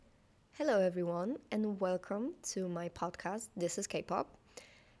Hello, everyone, and welcome to my podcast. This is K pop.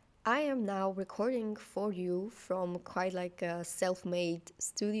 I am now recording for you from quite like a self made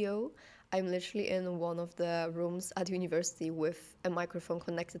studio. I'm literally in one of the rooms at university with a microphone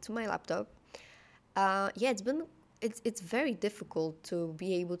connected to my laptop. It's very difficult to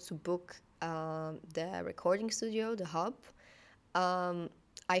be able to book the recording studio, the hub. Um,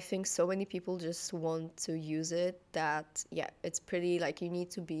 I think so many people just want to use it that, it's pretty like you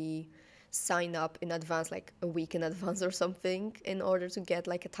need to be signed up in advance, like a week in advance or something, in order to get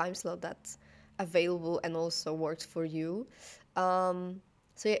like a time slot that's available and also works for you. Um,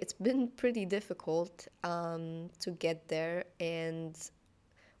 it's been pretty difficult to get there. And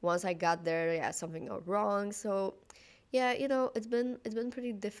once I got there, something went wrong. So, it's been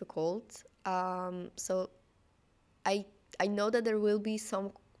pretty difficult. I I know that there will be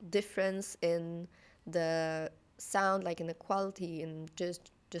some difference in the sound, like in the quality, and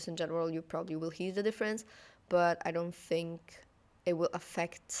just in general, you probably will hear the difference, but I don't think it will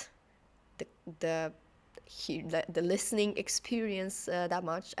affect the the the listening experience that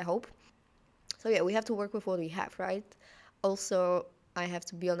much. I hope. So we have to work with what we have, right? Also, I have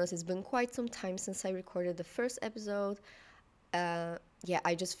to be honest, it's been quite some time since I recorded the first episode.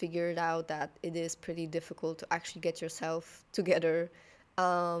 I just figured out that it is pretty difficult to actually get yourself together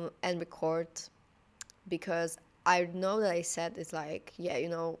and record because I know that I said it's like,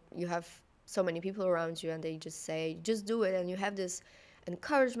 you have so many people around you and they just say, just do it. And you have this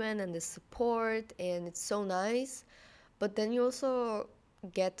encouragement and this support, and it's so nice. But then you also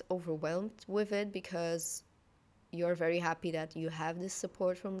get overwhelmed with it because you're very happy that you have this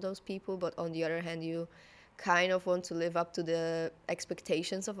support from those people, but on the other hand, you kind of want to live up to the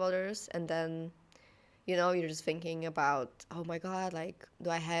expectations of others, and then you're just thinking about, oh my god, like, do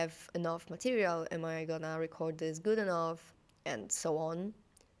I have enough material? Am I gonna record this good enough? And so on.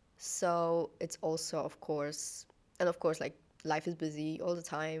 So it's also, of course, like, life is busy all the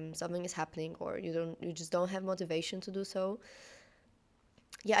time, something is happening, or you just don't have motivation to do so.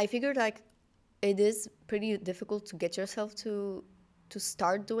 I figured, like, it is pretty difficult to get yourself to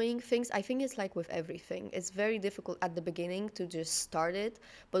start doing things. I think it's like with everything. It's very difficult at the beginning to just start it,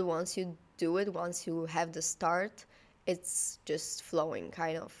 but once you do it, once you have the start, it's just flowing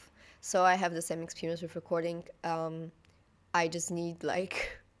kind of. So I have the same experience with recording. I just need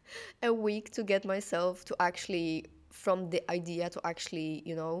like a week to get myself to actually, from the idea to actually,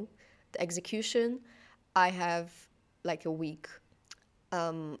 the execution. I have like a week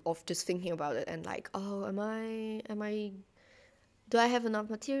of just thinking about it and like, oh, do I have enough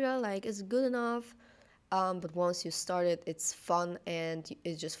material? Like, is it good enough? But once you start it, it's fun and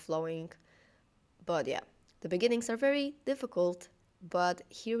it's just flowing. But the beginnings are very difficult. But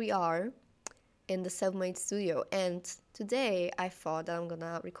here we are in the self-made studio, and today I thought that I'm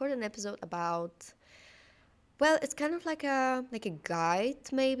gonna record an episode about. Well, it's kind of like a guide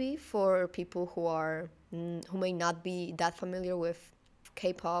maybe for people who may not be that familiar with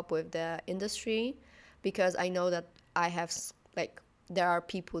K-pop, with the industry, because I know that I have like there are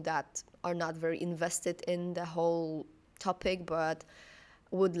people that are not very invested in the whole topic, but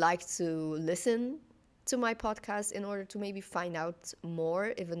would like to listen to my podcast in order to maybe find out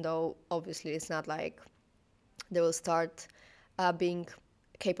more, even though obviously it's not like they will start being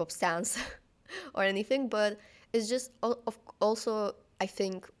K-pop stans or anything, but it's just also, I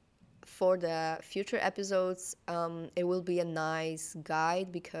think, for the future episodes, it will be a nice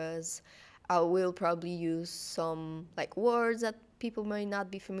guide because I will probably use some like words that people might not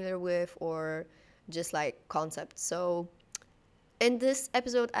be familiar with, or just like concepts. So in this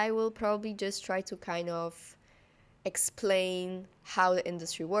episode, I will probably just try to kind of explain how the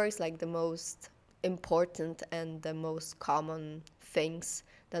industry works, like the most important and the most common things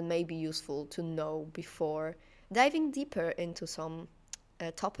that may be useful to know before diving deeper into some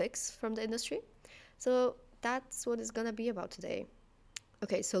topics from the industry. So that's what it's gonna be about today.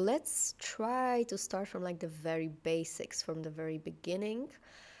 Okay, so let's try to start from like the very basics, from the very beginning.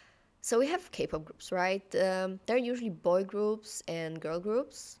 So we have K-pop groups, right? They're usually boy groups and girl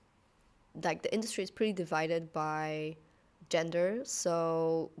groups. Like, the industry is pretty divided by gender,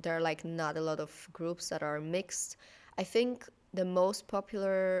 so there are like not a lot of groups that are mixed. I think the most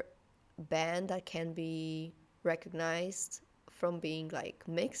popular band that can be recognized from being like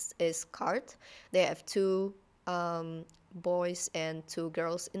mixed is Cart. They have two boys and two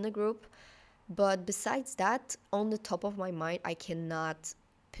girls in the group, but besides that, on the top of my mind, I cannot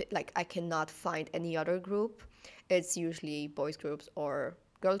find any other group. It's usually boys groups or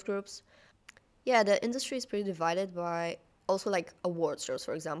girls groups. The industry is pretty divided by also like award shows,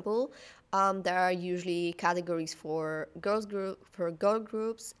 for example. There are usually categories for girl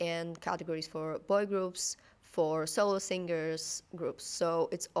groups and categories for boy groups, for solo singers groups. So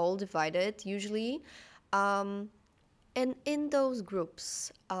it's all divided usually. Um, and in those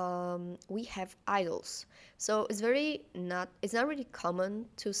groups, we have idols. So it's not really common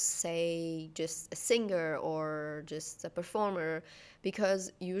to say just a singer or just a performer,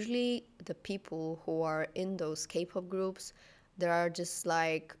 because usually the people who are in those K-pop groups, there are just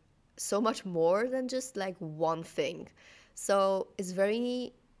like so much more than just like one thing. So it's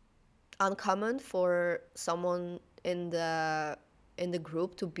very uncommon for someone in the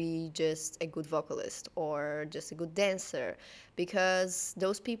group to be just a good vocalist or just a good dancer, because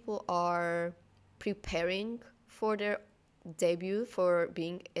those people are preparing for their debut, for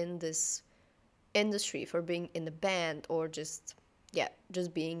being in this industry, for being in the band, or just yeah,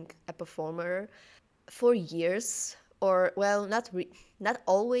 just being a performer for years. Or well, not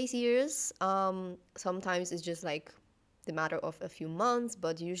always years. Sometimes it's just like the matter of a few months,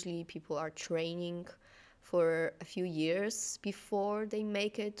 but usually people are training for a few years before they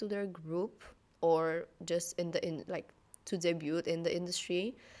make it to their group, or just in like to debut in the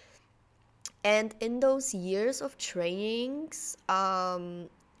industry. And in those years of trainings,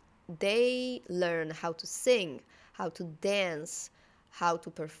 they learn how to sing, how to dance, how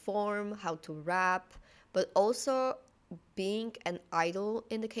to perform, how to rap, but also being an idol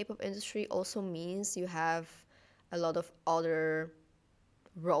in the K-pop industry also means you have a lot of other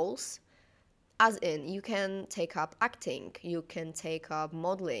roles. As in, you can take up acting, you can take up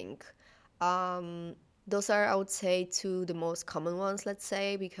modeling. Um, those are, I would say, two the most common ones, let's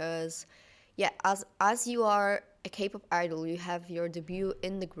say, because yeah, as you are a K-pop idol, you have your debut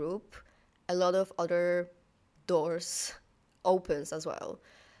in the group. A lot of other doors opens as well.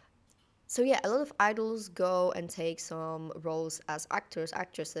 So yeah, a lot of idols go and take some roles as actors,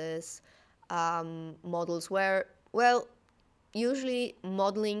 actresses, models. Where well, usually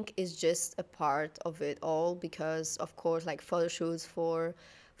modeling is just a part of it all, because of course like photo shoots for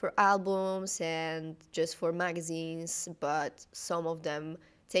albums and just for magazines, but some of them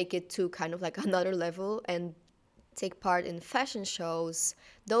take it to kind of like another level and take part in fashion shows.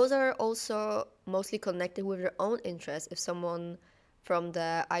 Those are also mostly connected with their own interests. If someone from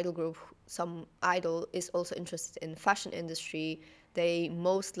the idol group, some idol is also interested in fashion industry, they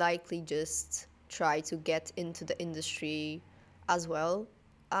most likely just try to get into the industry as well,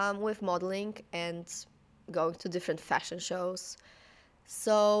 with modeling and going to different fashion shows.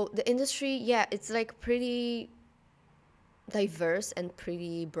 So the industry, yeah, it's like pretty diverse and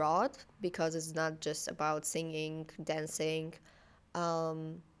pretty broad, because it's not just about singing, dancing.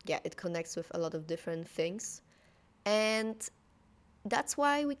 Yeah, it connects with a lot of different things. And that's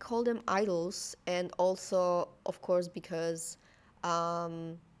why we call them idols. And also, of course, because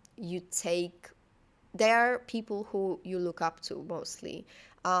um, you take, they are people who you look up to mostly.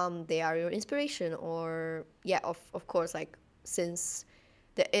 They are your inspiration, or yeah, of course, like since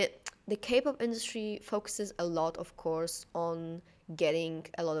the K-pop industry focuses a lot, of course, on getting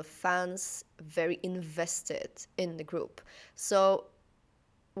a lot of fans very invested in the group. So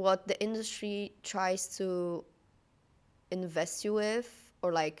what the industry tries to invest you with,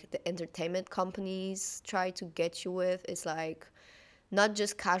 or like the entertainment companies try to get you with, is like not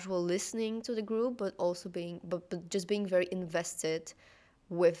just casual listening to the group, but also but just being very invested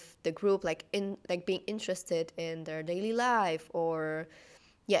with the group, like in like being interested in their daily life, or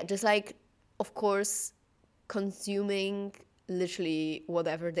yeah, just like of course consuming literally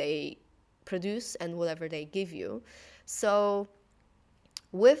whatever they produce and whatever they give you. So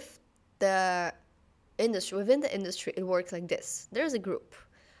with the industry, within the industry, it works like this: there's a group,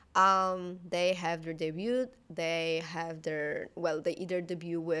 they have their debut, they have their, well, they either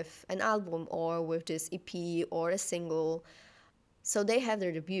debut with an album or with this EP or a single. So they have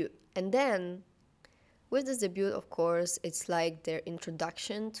their debut, and then with this debut, of course, it's like their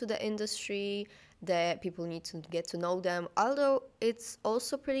introduction to the industry, that people need to get to know them. Although it's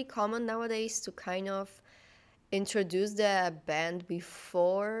also pretty common nowadays to kind of introduce the band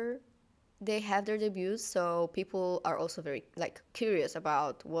before they have their debuts, so people are also very like curious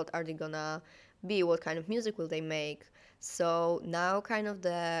about what are they gonna be, what kind of music will they make. So now kind of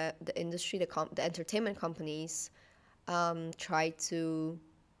the industry, the entertainment companies try to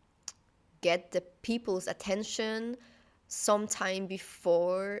get the people's attention sometime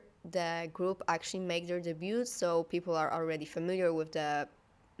before the group actually make their debut, so people are already familiar with the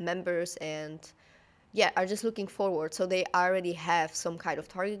members and yeah, are just looking forward. So they already have some kind of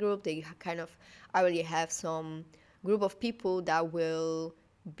target group, they kind of already have some group of people that will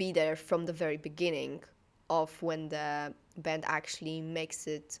be there from the very beginning of when the band actually makes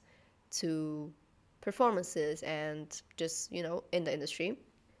it to performances and just, in the industry.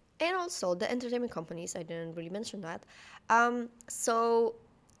 And also the entertainment companies, I didn't really mention that. So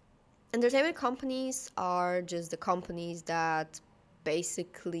entertainment companies are just the companies that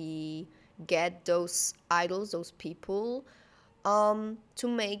basically get those idols, those people, to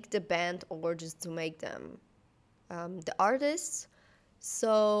make the band or just to make them the artists.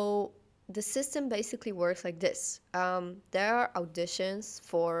 So the system basically works like this. There are auditions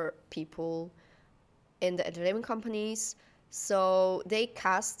for people in the entertainment companies. So they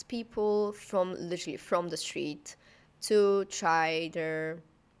cast people from literally from the street to try their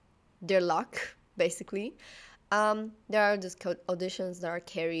luck, basically. There are just auditions that are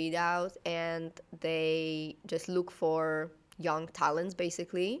carried out, and they just look for young talents,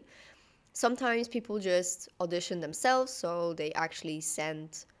 basically. Sometimes people just audition themselves, so they actually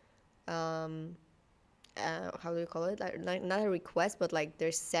send how do you call it? Like not a request, but like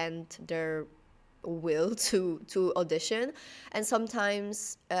they send their will to audition. And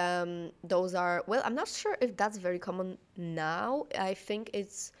sometimes those are, well, I'm not sure if that's very common now. I think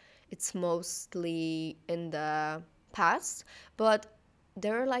it's mostly in the past, but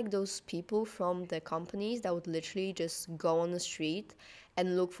there are like those people from the companies that would literally just go on the street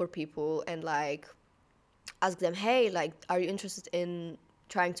and look for people and like ask them, hey, like, are you interested in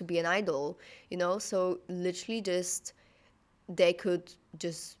trying to be an idol? So literally just they could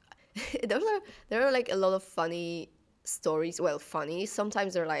just there are like a lot of funny stories. Well, funny,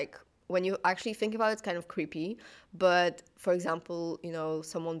 sometimes they're like, when you actually think about it, it's kind of creepy. But for example,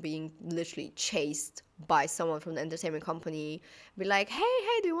 someone being literally chased by someone from the entertainment company, be like,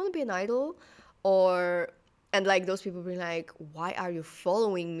 hey, do you want to be an idol? Or and like those people be like, why are you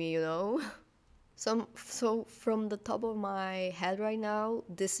following me? So from the top of my head right now,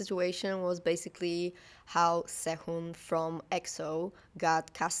 this situation was basically how Sehun from EXO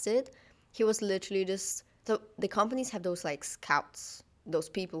got casted. He was literally just, so the companies have those like scouts, those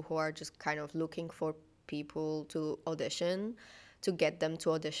people who are just kind of looking for people to audition, to get them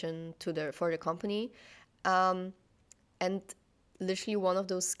to audition for the company. Um, and literally one of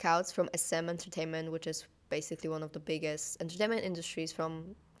those scouts from SM Entertainment, which is basically one of the biggest entertainment industries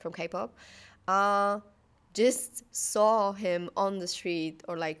from K-pop, uh, just saw him on the street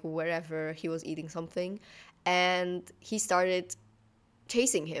or like wherever he was eating something, and he started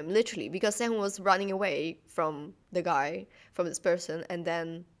chasing him literally because Sehun was running away from the guy, from this person, and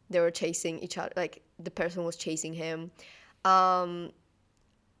then they were chasing each other. Like the person was chasing him, um,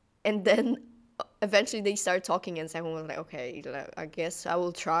 and then eventually they started talking, and Sehun was like, "Okay, like, I guess I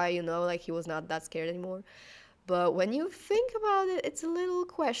will try." Like he was not that scared anymore. But when you think about it, it's a little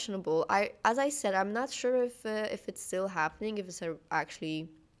questionable. As I said, I'm not sure if it's still happening, if it's actually,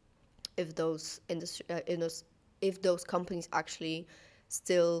 if those industry, if those companies actually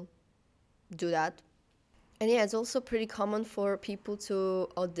still do that. And yeah, it's also pretty common for people to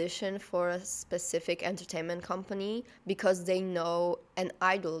audition for a specific entertainment company because they know an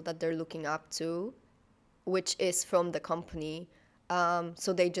idol that they're looking up to, which is from the company.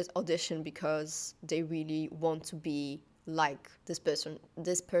 So they just audition because they really want to be like this person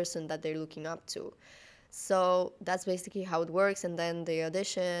that they're looking up to. So that's basically how it works. And then they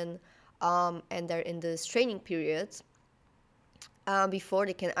audition, and they're in this training period before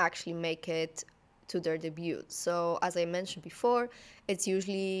they can actually make it to their debut. So as I mentioned before, it's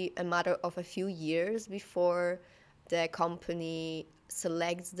usually a matter of a few years before the company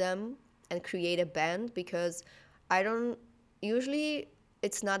selects them and create a band, because I don't usually,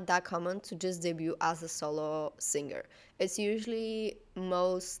 it's not that common to just debut as a solo singer. It's usually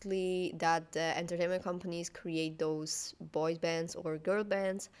mostly that the entertainment companies create those boys bands or girl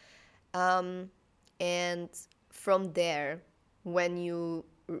bands, and from there, when you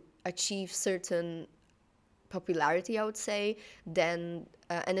achieve certain popularity, I would say, then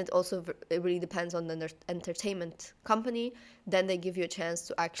and it also it really depends on the entertainment company, then they give you a chance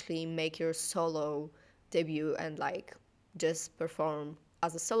to actually make your solo debut and like just perform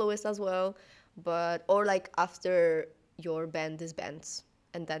as a soloist as well. But or like after your band disbands,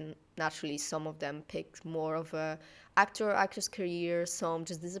 and then naturally some of them pick more of a actor or actress career, some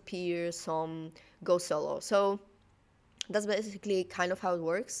just disappear, some go solo. So that's basically kind of how it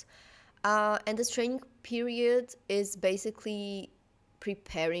works. And this training period is basically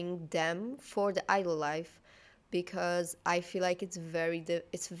preparing them for the idol life, because I feel like it's very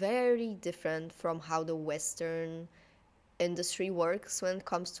different from how the Western industry works when it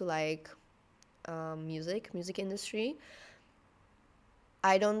comes to like music industry.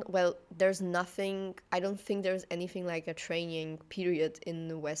 I don't think there's anything like a training period in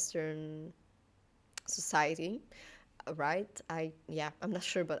the Western society. right? I'm not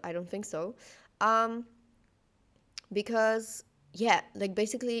sure, but I don't think so. Um, because yeah, like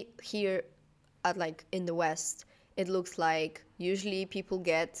basically here at like in the West, it looks like usually people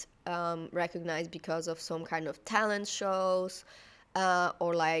get recognized because of some kind of talent shows,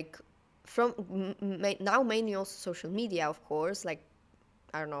 or like from now mainly also social media, of course, like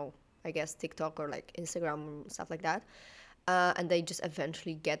I don't know, I guess TikTok or like Instagram stuff like that, and they just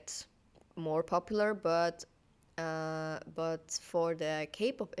eventually get more popular. But for the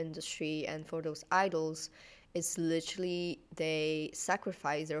K-pop industry and for those idols, it's literally they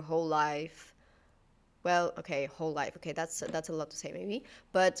sacrifice their whole life. Well, okay, whole life. Okay, that's a lot to say maybe,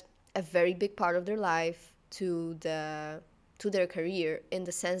 but a very big part of their life to their career, in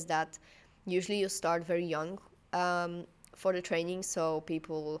the sense that usually you start very young for the training. So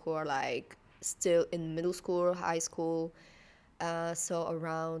people who are like still in middle school or high school, so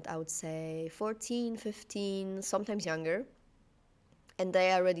around I would say 14, 15, sometimes younger, and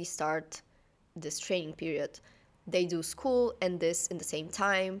they already start this training period. They do school and this in the same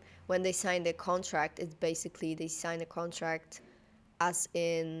time. When they sign the contract, it's basically they sign a contract as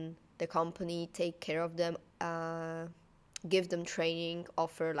in the company take care of them, give them training,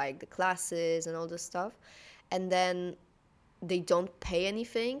 offer like the classes and all this stuff, and then they don't pay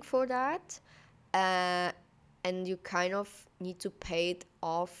anything for that, uh, and you kind of need to pay it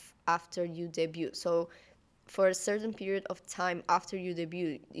off after you debut. So for a certain period of time after you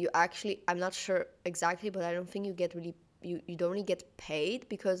debut, you actually, I'm not sure exactly, but I don't think you get really, you don't really get paid,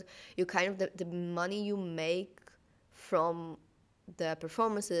 because you kind of, the money you make from the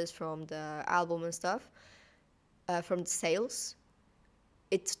performances, from the album and stuff, from the sales,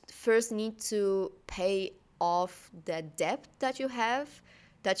 it first need to pay off the debt that you have,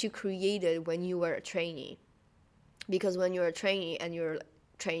 that you created when you were a trainee. Because when you're a trainee and you're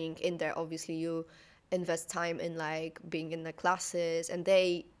training in there, obviously you invest time in like being in the classes, and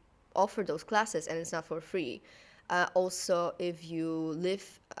they offer those classes and it's not for free. Also, if you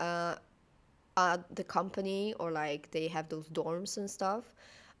live at the company, or like they have those dorms and stuff,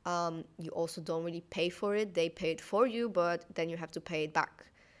 you also don't really pay for it. They pay it for you, but then you have to pay it back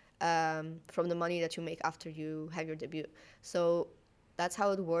from the money that you make after you have your debut. So that's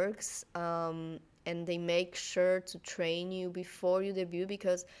how it works. And they make sure to train you before you debut,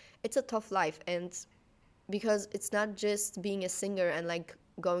 because it's a tough life, and because it's not just being a singer and like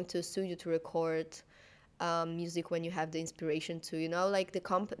going to a studio to record music when you have the inspiration to, like the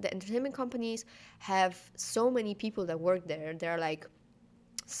entertainment companies have so many people that work there. They're like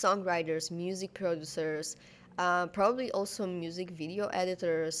songwriters, music producers, probably also music video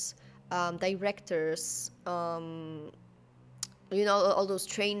editors, directors, all those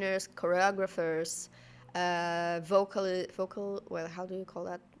trainers, choreographers, well, how do you call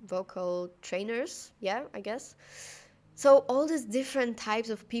that? Vocal trainers, yeah, I guess. So all these different types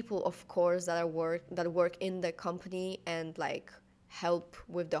of people, of course, that work in the company and like help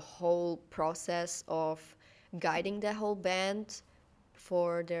with the whole process of guiding the whole band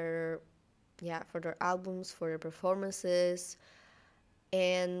for their for their albums, for their performances.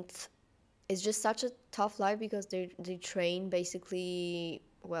 And it's just such a tough life, because they train basically,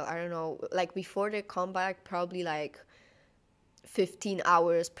 well, I don't know, like before they come back, probably like 15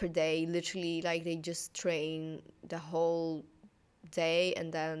 hours per day, literally, like they just train the whole day,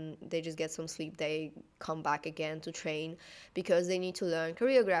 and then they just get some sleep. They come back again to train, because they need to learn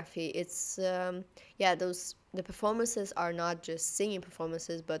choreography. It's those the performances are not just singing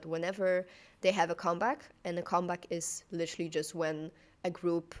performances, but whenever they have a comeback, and the comeback is literally just when a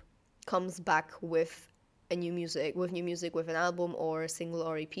group comes back with new music, with an album or a single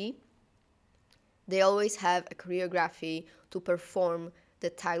or EP, they always have a choreography to perform the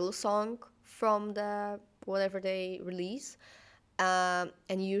title song from the whatever they release. And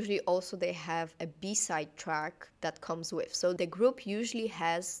usually also they have a B-side track that comes with. So the group usually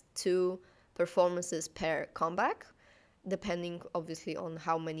has 2 performances per comeback, depending obviously on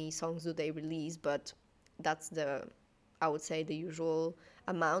how many songs do they release, but that's I would say the usual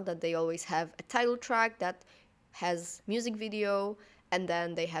amount, that they always have a title track that has music video, and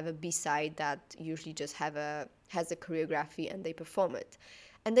then they have a B-side that usually just has a choreography, and they perform it.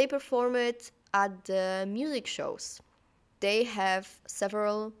 And they perform it at the music shows. They have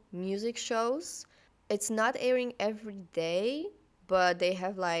several music shows. It's not airing every day, but they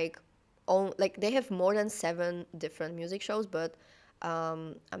have they have more than 7 different music shows, but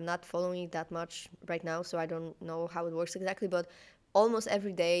I'm not following it that much right now, so I don't know how it works exactly. But almost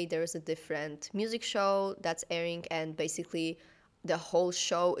every day there is a different music show that's airing, and basically the whole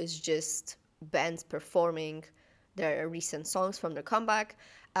show is just bands performing their recent songs from their comeback.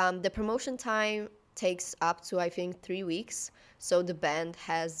 The promotion time takes up to, I think, 3 weeks. So the band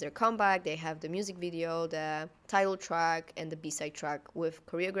has their comeback, they have the music video, the title track, and the B-side track with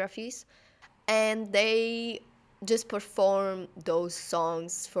choreographies. And they just perform those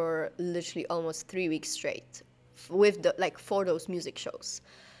songs for literally almost 3 weeks straight with the like for those music shows.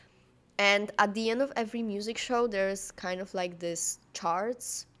 And at the end of every music show, there's kind of like this charts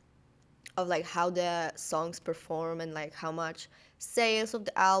of like how the songs perform and like how much sales of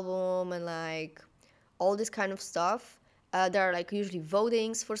the album and like all this kind of stuff. There are like usually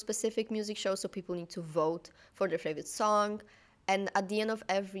votings for specific music shows, so people need to vote for their favorite song. And at the end of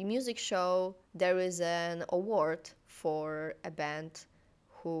every music show, there is an award for a band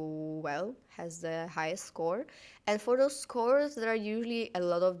who, well, has the highest score. And for those scores, there are a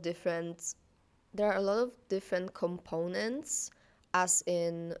lot of different components, as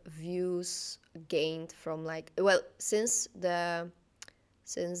in views gained from like, well, since the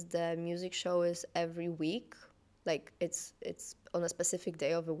music show is every week, like it's on a specific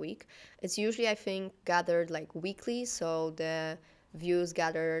day of the week. It's usually, I think, gathered like weekly, so the views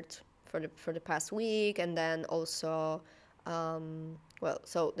gathered for the past week, and then also, well,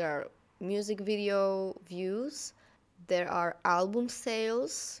 so there are music video views, there are album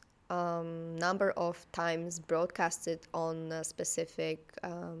sales, number of times broadcasted on a specific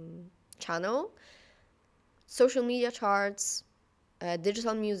channel, social media charts,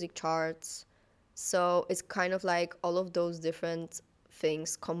 digital music charts. So it's kind of like all of those different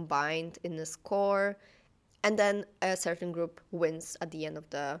things combined in a score, and then a certain group wins at the end of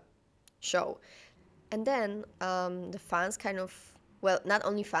the show. And then the fans kind of, well, not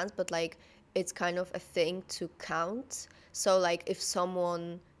only fans, but like it's kind of a thing to count. So like if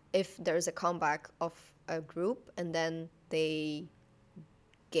there's a comeback of a group and then they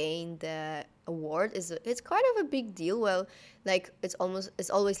gain the award, it's kind of a big deal. Well, like it's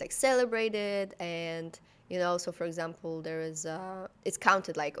always like celebrated, and so for example, it's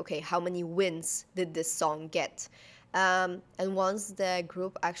counted like, okay, how many wins did this song get? And once the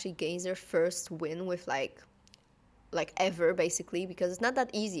group actually gains their first win with like ever, basically, because it's not that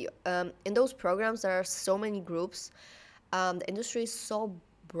easy. In those programs, there are so many groups. The industry is so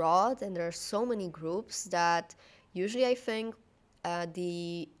broad, and there are so many groups that usually I think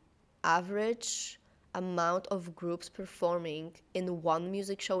the average amount of groups performing in one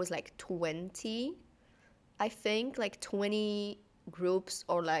music show is like 20. I think like 20 groups,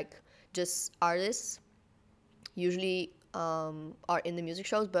 or like just artists usually are in the music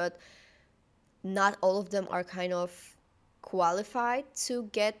shows, but not all of them are kind of qualified to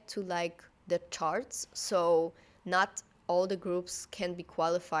get to like the charts. So not all the groups can be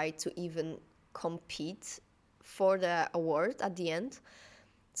qualified to even compete for the award at the end.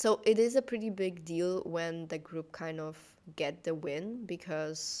 So it is a pretty big deal when the group kind of get the win,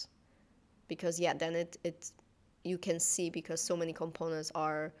 because yeah, then it you can see, because so many components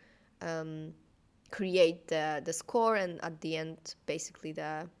are create the score, and at the end basically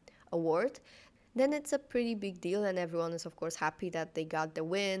the award. Then it's a pretty big deal, and everyone is of course happy that they got the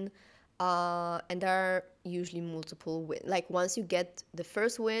win. And there are usually multiple wins. Like once you get the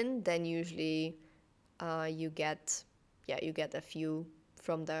first win, then usually you get a few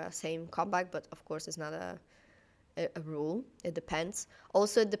from the same comeback, but of course it's not a rule. It depends.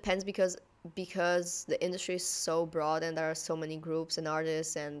 Also, it depends because the industry is so broad and there are so many groups and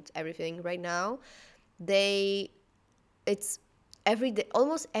artists and everything right now. It's every day,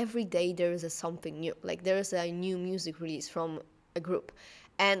 almost every day there is something new. Like there is a new music release from a group,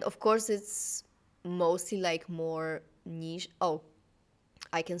 and of course it's mostly like more niche. Oh,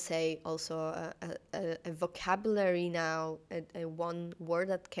 I can say also a vocabulary now, a one word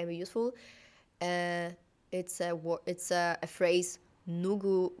that can be useful. It's a phrase,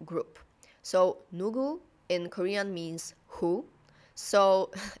 nugu group. So nugu in Korean means who.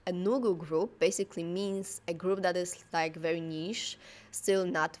 So a nugu group basically means a group that is like very niche, still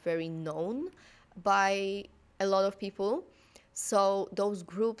not very known by a lot of people. So those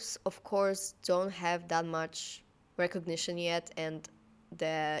groups, of course, don't have that much recognition yet, and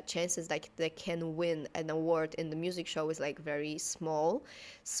the chances like they can win an award in the music show is like very small.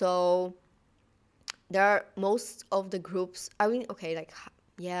 So there are most of the groups, I mean, okay, like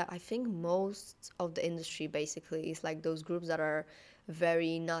yeah, I think most of the industry basically is like those groups that are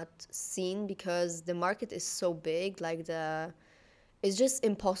very not seen, because the market is so big. Like it's just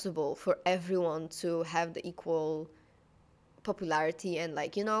impossible for everyone to have the equal popularity, and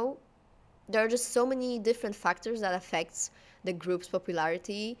like there are just so many different factors that affects the group's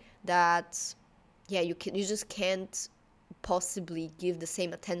popularity, that yeah, you just can't possibly give the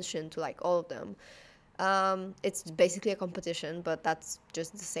same attention to like all of them. It's basically a competition, but that's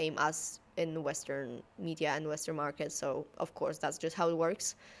just the same as in Western media and Western markets. So of course that's just how it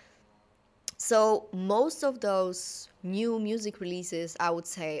works. So most of those new music releases, I would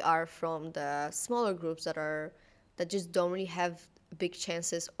say, are from the smaller groups that just don't really have big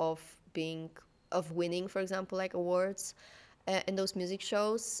chances of winning, for example, like awards in those music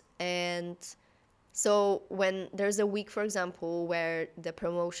shows. And so when there's a week, for example, where the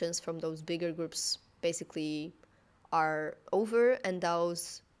promotions from those bigger groups basically are over, and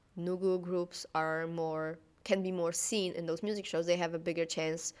those Nugu groups can be more seen in those music shows, they have a bigger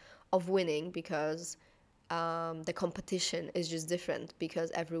chance of winning because the competition is just different,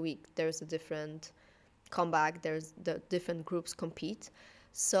 because every week there's a different comeback, there's the different groups compete.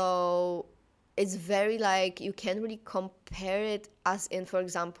 So it's very like you can't really compare it as in, for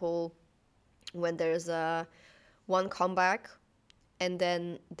example, when there's a one comeback and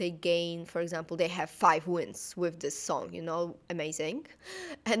then they gain, for example, they have 5 wins with this song, amazing.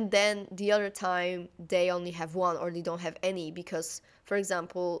 And then the other time they only have one or they don't have any because, for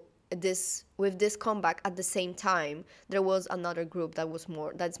example, this comeback at the same time there was another group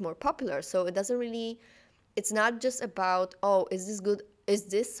that's more popular. So it's not just about, oh, is this good, is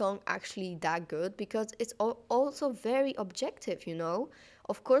this song actually that good, because it's also very objective.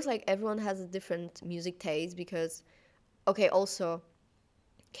 Of course, like, everyone has a different music taste because, okay, also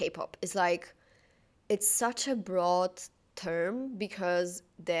K-pop is like, it's such a broad term because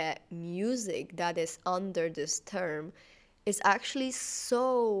the music that is under this term is actually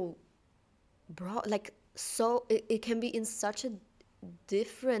so broad, like, so it can be in such a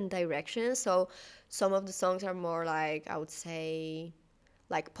different direction. So some of the songs are more like, I would say,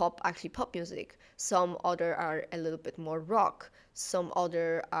 like pop music. Some other are a little bit more rock. Some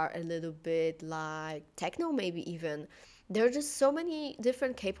other are a little bit like techno, maybe even. There are just so many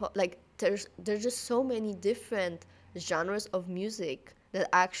different K-pop, like there's just so many different genres of music that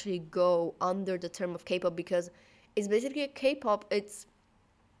actually go under the term of K-pop, because it's basically a K-pop. It's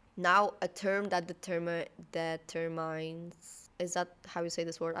now a term that determines, is that how you say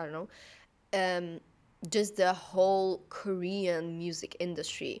this word? I don't know. Um, just the whole Korean music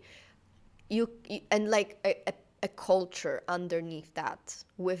industry. And like a culture underneath that,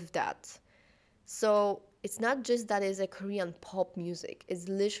 with that. So it's not just that it's a Korean pop music. It's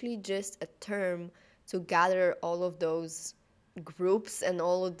literally just a term to gather all of those groups and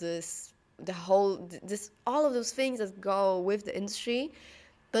all of all of those things that go with the industry.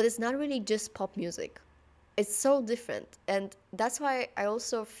 But it's not really just pop music. It's so different. And that's why I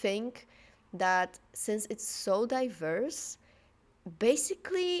also think that since it's so diverse,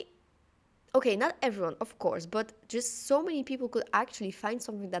 basically, okay, not everyone, of course, but just so many people could actually find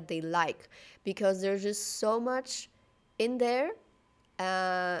something that they like, because there's just so much in there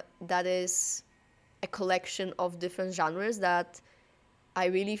that is a collection of different genres that I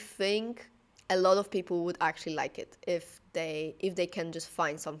really think a lot of people would actually like it if they can just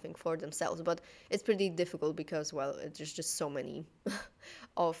find something for themselves. But it's pretty difficult because, well, there's just so many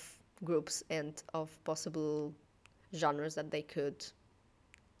of groups and of possible genres that they could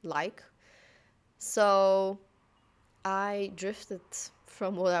like. So I drifted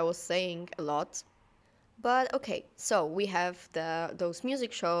from what I was saying a lot. But okay, so we have those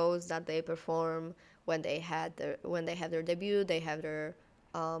music shows that they perform when they have their debut, they have their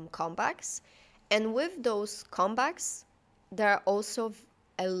comebacks, and with those comebacks, there are also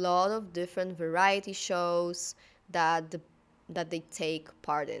a lot of different variety shows that they take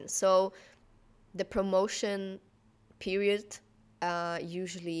part in. So the promotion period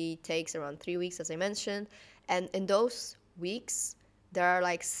usually takes around 3 weeks, as I mentioned. And in those weeks, there are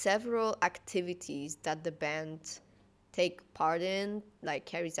like several activities that the band take part in, like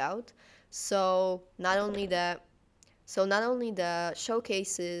carries out. So not only the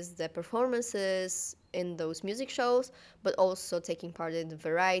showcases, the performances in those music shows, but also taking part in the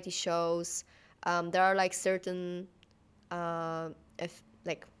variety shows. There are like certain,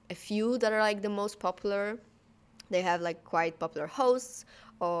 like a few that are like the most popular. They have like quite popular hosts,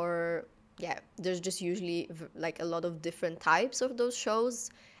 or yeah, there's just usually like a lot of different types of those shows,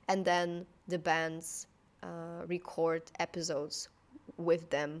 and then the bands record episodes with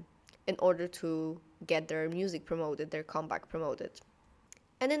them in order to get their music promoted, their comeback promoted.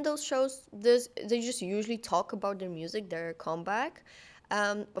 And in those shows, they just usually talk about their music, their comeback,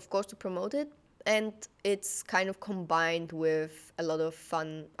 of course, to promote it. And it's kind of combined with a lot of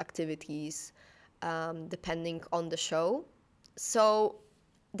fun activities, depending on the show. So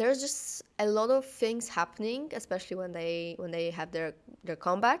there's just a lot of things happening, especially when they have their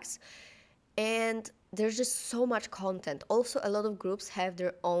comebacks, and there's just so much content. Also, a lot of groups have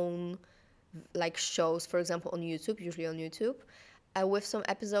their own like shows, for example, on YouTube, usually on YouTube, with some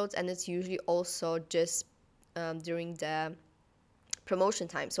episodes, and it's usually also just during the promotion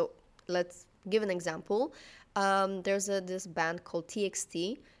time. So let's give an example. There's this band called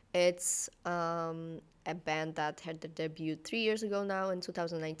TXT. It's a band that had their debut 3 years ago now in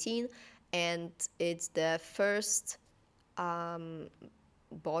 2019, and it's the first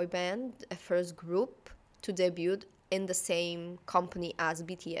boy band, a first group to debut in the same company as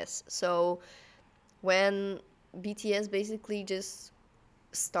BTS. So when BTS basically just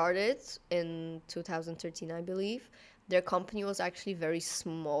started in 2013, I believe, their company was actually very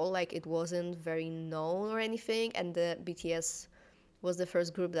small, like it wasn't very known or anything, and the BTS was the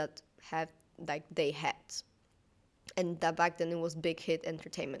first group that had like they had, and that back then it was Big Hit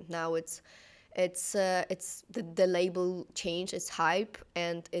Entertainment. Now it's the label changed, it's Hype,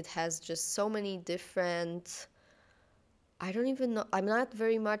 and it has just so many different. I don't even know. I'm not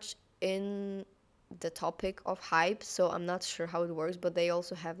very much in the topic of Hype, so I'm not sure how it works. But they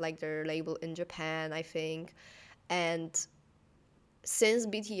also have like their label in Japan, I think, and since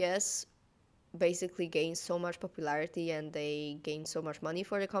BTS basically gained so much popularity and they gained so much money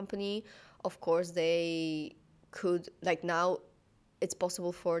for the company, of course they could like now it's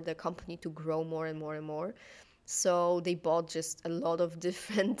possible for the company to grow more and more and more. So they bought just a lot of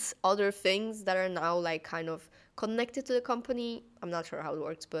different other things that are now like kind of connected to the company. I'm not sure how it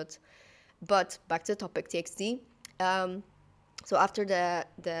works, but back to the topic, TXT. So after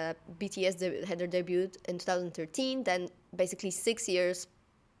the BTS had their debut in 2013, then basically 6 years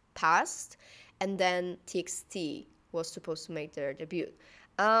passed, and then TXT was supposed to make their debut.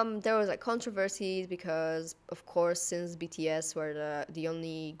 There was like controversies because, of course, since BTS were the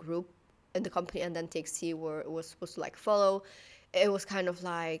only group in the company, and then TXT was supposed to like follow, it was kind of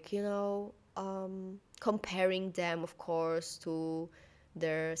like comparing them, of course, to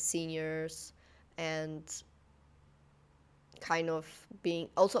their seniors, and kind of being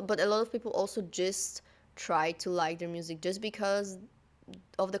also, but a lot of people also just try to like their music just because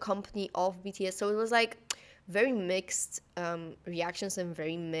of the company of BTS. So it was like very mixed reactions and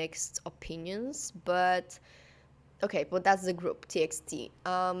very mixed opinions. But okay, but that's the group TXT.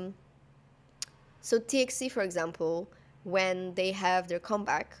 So TXT, for example, when they have their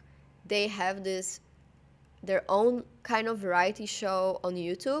comeback, they have their own kind of variety show on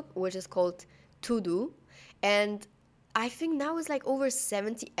YouTube, which is called To Do, and I think now it's like over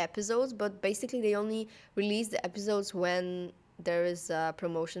 70 episodes, but basically they only release the episodes when there is a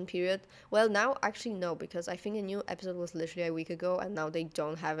promotion period. Well, now actually no, because I think a new episode was literally a week ago, and now they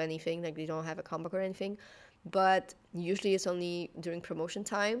don't have anything, like they don't have a comeback or anything. But usually it's only during promotion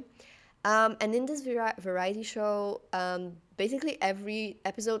time. And in this variety show, basically every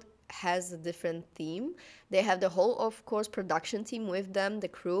episode has a different theme. They have the whole, of course, production team with them, the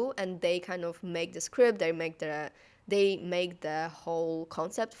crew, and they kind of make the script. They make the whole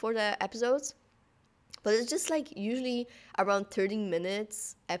concept for the episodes. But it's just like usually around 30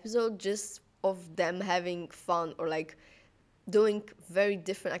 minutes episode just of them having fun or like doing very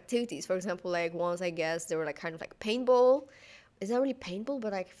different activities. For example, like once I guess they were like kind of like paintball. Is that really paintball?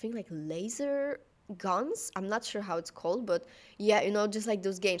 But I think like laser guns. I'm not sure how it's called, but yeah, just like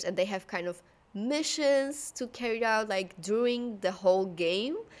those games, and they have kind of missions to carry out like during the whole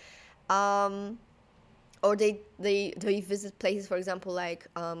game. Um, or they visit places, for example, like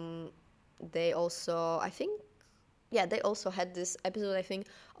they also I think yeah, they also had this episode, I think,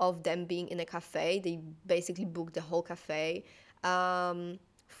 of them being in a cafe. They basically booked the whole cafe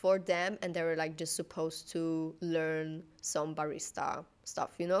for them, and they were like just supposed to learn some barista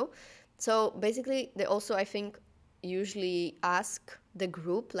stuff. So basically, they also, I think, usually ask the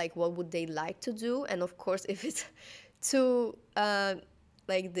group like what would they like to do, and of course, if it's too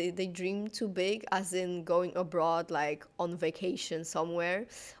like they dream too big, as in going abroad, like on vacation somewhere,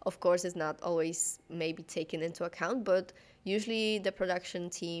 of course it's not always maybe taken into account, but usually the production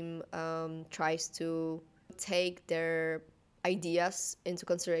team tries to take their ideas into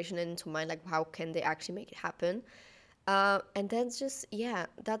consideration and into mind, like how can they actually make it happen. And that's just, yeah,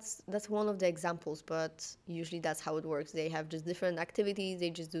 that's one of the examples, but usually that's how it works. They have just different activities, they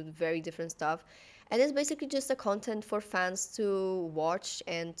just do very different stuff, and it's basically just a content for fans to watch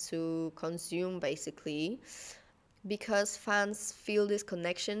and to consume, basically, because fans feel this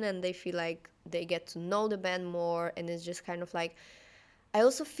connection and they feel like they get to know the band more, and it's just kind of like, I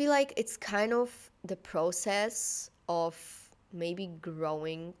also feel like it's kind of the process of maybe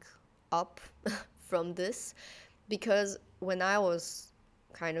growing up from this, because when I was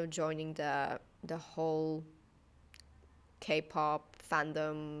kind of joining the whole K-pop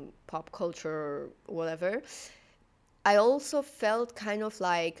fandom, pop culture, whatever, I also felt kind of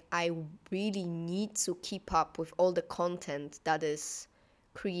like I really need to keep up with all the content that is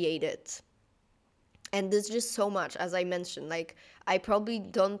created. And there's just so much, as I mentioned. Like, I probably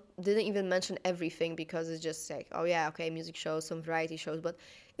didn't even mention everything because it's just like, oh yeah, okay, music shows, some variety shows, but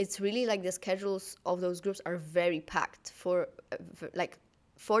it's really like the schedules of those groups are very packed for like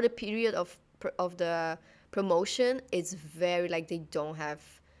for the period of the promotion. It's very like they don't have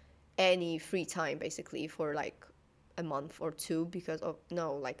any free time basically for like a month or two, because of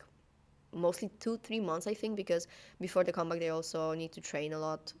no, like mostly 2 3 months I think, because before the comeback they also need to train a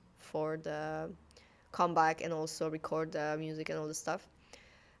lot for the comeback and also record the music and all the stuff.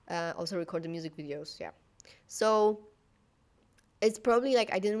 Also record the music videos, yeah. So it's probably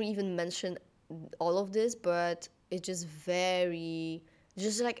like I didn't even mention all of this, but it's just very,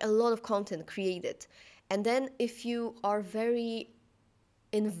 just like a lot of content created. And then if you are very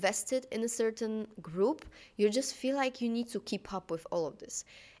invested in a certain group, you just feel like you need to keep up with all of this.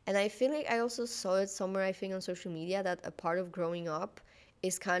 And I feel like I also saw it somewhere, I think on social media, that a part of growing up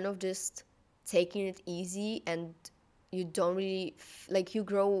is kind of just taking it easy, and you don't really like, you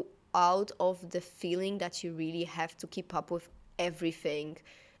grow out of the feeling that you really have to keep up with everything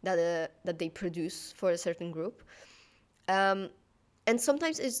that they produce for a certain group. um, and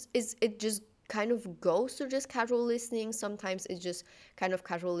sometimes it just kind of goes to just casual listening. Sometimes it's just kind of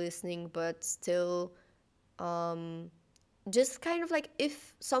casual listening, but still, um, just kind of like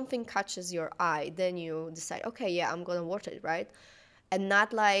if something catches your eye, then you decide, okay, yeah, I'm gonna watch it, right? And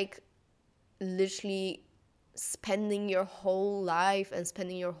not like literally spending your whole life and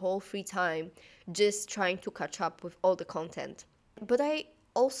spending your whole free time just trying to catch up with all the content. But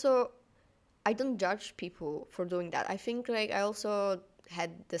I don't judge people for doing that. I think like I also had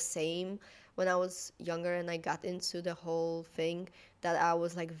the same when I was younger and I got into the whole thing, that I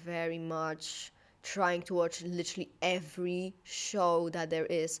was like very much trying to watch literally every show that there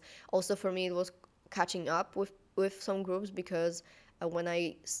is. Also for me it was catching up with some groups, because when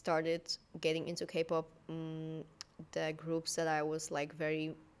I started getting into K-pop, the groups that I was like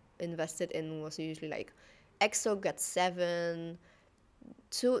very invested in was usually like EXO, GOT7,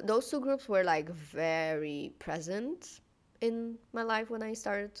 those two groups were like very present in my life when I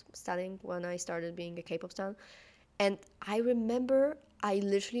started studying, when I started being a K-pop stan. And I remember I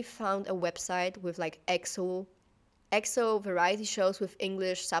literally found a website with like EXO variety shows with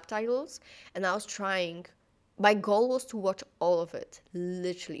English subtitles, and I was trying. My goal was to watch all of it,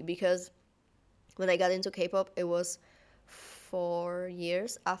 literally, because when I got into K-pop, it was 4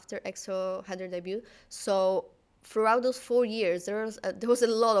 years after EXO had their debut. So throughout those 4 years, there was a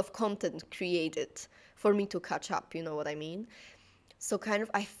lot of content created for me to catch up. You know what I mean? So kind of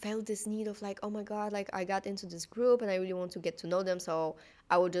I felt this need of like, oh my god, like I got into this group and I really want to get to know them. So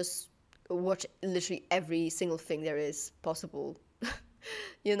I would just watch literally every single thing there is possible,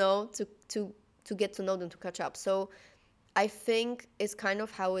 to get to know them, to catch up. So I think it's kind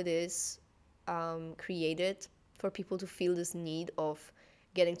of how it is created, for people to feel this need of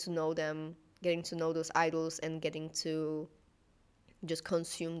getting to know them, getting to know those idols, and getting to just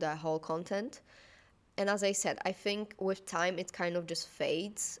consume the whole content. And as I said, I think with time it kind of just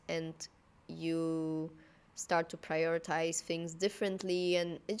fades, and you start to prioritize things differently,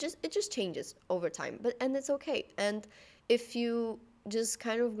 and it just changes over time. But and it's okay. And if you just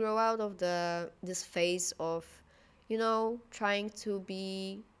kind of grow out of this phase of, trying to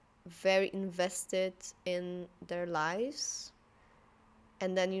be very invested in their lives,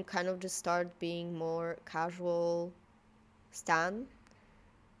 and then you kind of just start being more casual stan,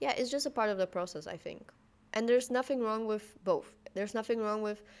 yeah, it's just a part of the process, I think. And there's nothing wrong with both. There's nothing wrong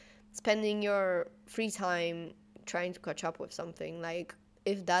with spending your free time trying to catch up with something. Like,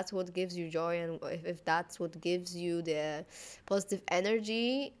 if that's what gives you joy, and if that's what gives you the positive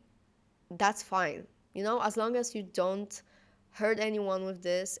energy, that's fine. As long as you don't hurt anyone with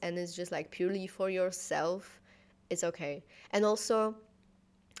this and it's just like purely for yourself, it's okay. And also,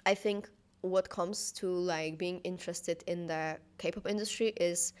 I think what comes to like being interested in the K-pop industry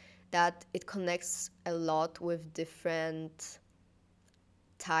is that it connects a lot with different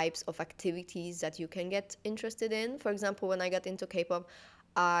types of activities that you can get interested in. For example, when I got into K-pop,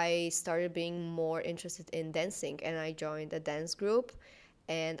 I started being more interested in dancing, and I joined a dance group,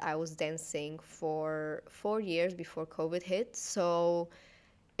 and I was dancing for 4 years before COVID hit. So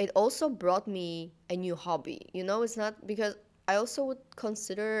it also brought me a new hobby. It's not, because I also would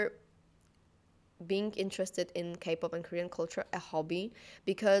consider being interested in K-pop and Korean culture a hobby,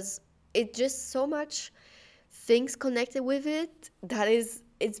 because it just so much things connected with it that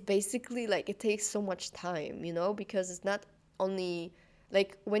it's basically like it takes so much time, because it's not only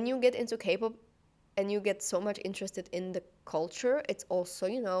like when you get into K-pop, and you get so much interested in the culture, it's also,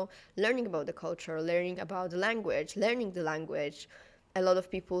 learning about the culture, learning about the language, learning the language. A lot of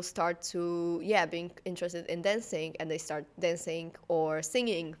people start to, being interested in dancing, and they start dancing or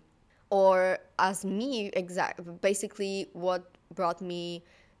singing. Or as me, basically what brought me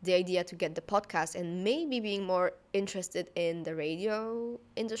the idea to get the podcast and maybe being more interested in the radio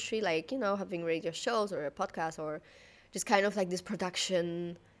industry, like, having radio shows or a podcast or just kind of like this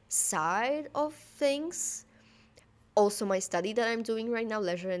production side of things. Also, my study that I'm doing right now,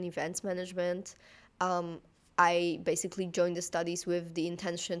 leisure and events management. Um, I basically joined the studies with the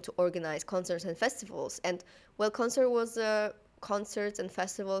intention to organize concerts and festivals. And well, concerts and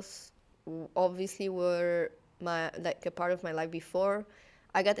festivals obviously were my like a part of my life before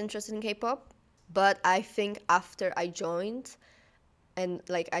I got interested in K-pop. But I think after I joined, and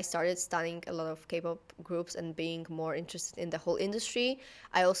like I started studying a lot of K-pop groups and being more interested in the whole industry,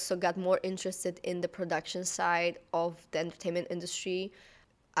 I also got more interested in the production side of the entertainment industry,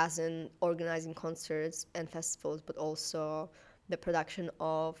 as in organizing concerts and festivals, but also the production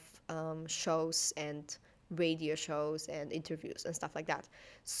of shows and radio shows and interviews and stuff like that.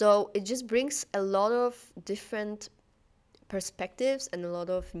 So it just brings a lot of different perspectives and a lot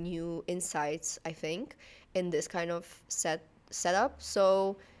of new insights, I think, in this kind of setup.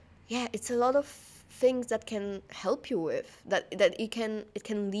 So yeah, it's a lot of things that can help you with that it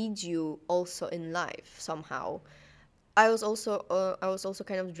can lead you also in life somehow. I was also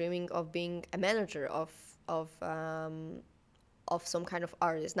kind of dreaming of being a manager of um, of some kind of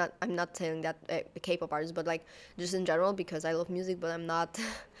artist. Not I'm not saying that a K-pop artist, but like just in general, because I love music, but I'm not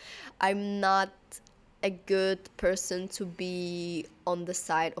I'm not a good person to be on the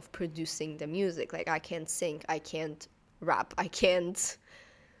side of producing the music. Like I can't sing, I can't rap, I can't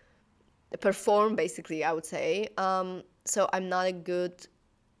perform. Basically, I would say. So I'm not a good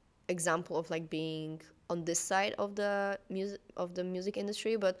example of like being on this side of the music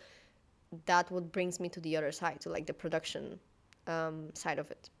industry, but that what brings me to the other side, to like the production side of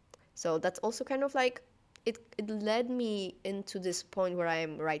it. So that's also kind of like it led me into this point where I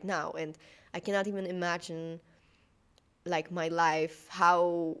am right now, and I cannot even imagine like my life,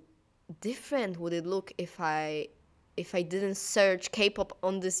 how different would it look if I didn't search K-pop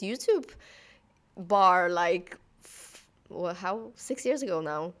on this YouTube bar like well, how 6 years ago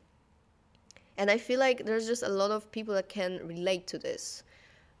now. And I feel like there's just a lot of people that can relate to this,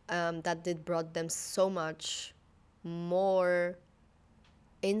 that did brought them so much more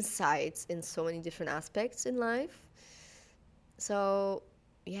insights in so many different aspects in life. So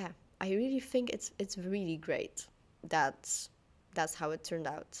yeah, I really think it's really great that that's how it turned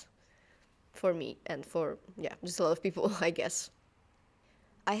out for me and for just a lot of people, I guess.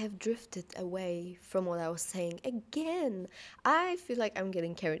 I have drifted away from what I was saying again. I feel like I'm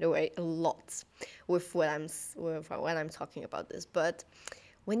getting carried away a lot with when I'm talking about this. But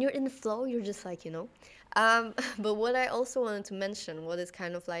when you're in the flow, you're just like, But what I also wanted to mention, what is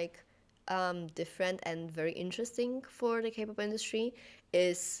kind of like different and very interesting for the K-pop industry,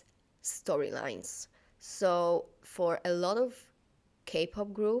 is storylines. So for a lot of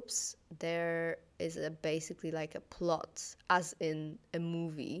K-pop groups, there is basically like a plot, as in a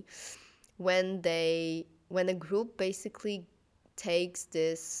movie, when a group basically takes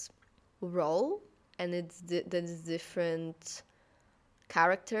this role, and it's different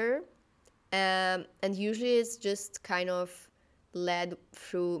character, and usually it's just kind of led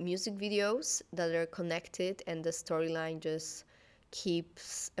through music videos that are connected, and the storyline just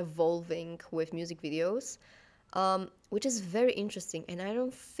keeps evolving with music videos, which is very interesting. And I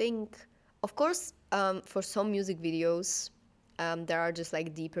don't think, of course, for some music videos, there are just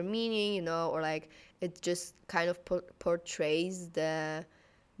like deeper meaning, or like it just kind of portrays the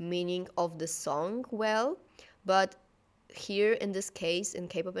meaning of the song well. But here in this case, in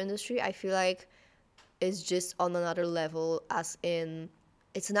K-pop industry, I feel like it's just on another level, as in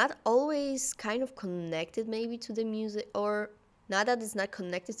it's not always kind of connected maybe to the music, or not that it's not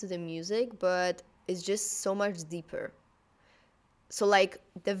connected to the music, but it's just so much deeper. So like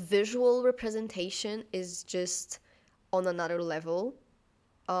the visual representation is just on another level,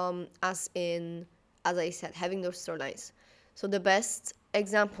 as I said, having those storylines. So the best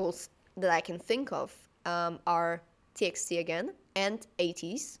examples that I can think of are TXT again, and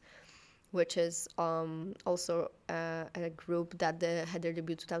ATEEZ, which is also a group that had their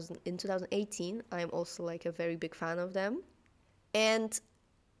debut in 2018. I'm also like a very big fan of them. And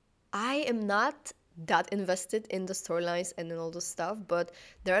I am not that invested in the storylines and in all this stuff, but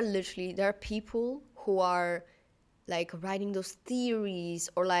there are people who are like writing those theories,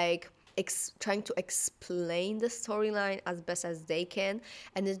 or like trying to explain the storyline as best as they can,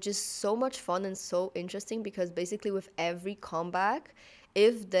 and it's just so much fun and so interesting because basically with every comeback,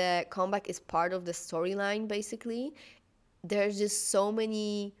 if the comeback is part of the storyline, basically there's just so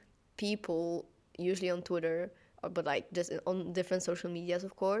many people, usually on Twitter, but like just on different social medias,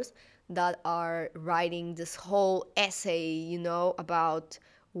 of course, that are writing this whole essay, about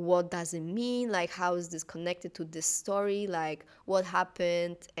what does it mean, like how is this connected to this story, like what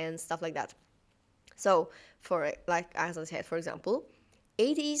happened and stuff like that. So, for like as I said, for example,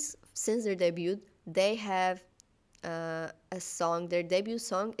 80s, since their debut, they have a song. Their debut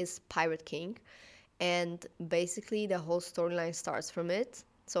song is Pirate King, and basically the whole storyline starts from it,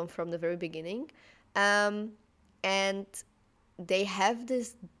 so from the very beginning. um, and they have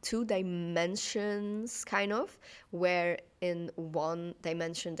this two dimensions kind of, where in one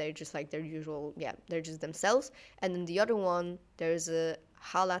dimension they're just like their usual, yeah, they're just themselves, and in the other one there's a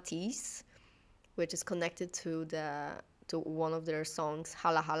halatis, which is connected to one of their songs,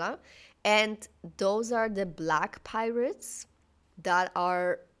 Hala Hala. And those are the black pirates that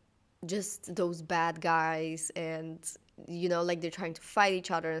are just those bad guys, and like they're trying to fight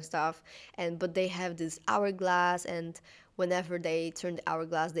each other and stuff. And but they have this hourglass, and whenever they turn the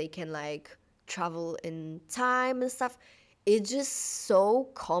hourglass they can like travel in time and stuff. It's just so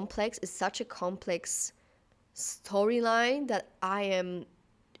complex. It's such a complex storyline that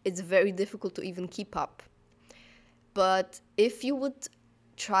it's very difficult to even keep up. But if you would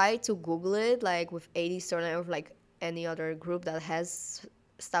try to Google it, like with 80 storyline or like any other group that has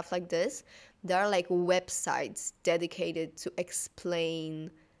stuff like this, there are like websites dedicated to explain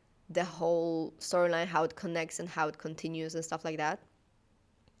the whole storyline, how it connects and how it continues and stuff like that.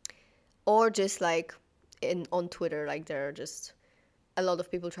 Or just like on Twitter, like there are just a lot of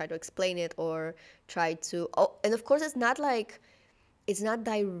people try to explain it or try to. Oh, and of course it's not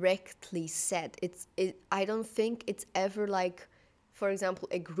directly said. I don't think it's ever like, for example,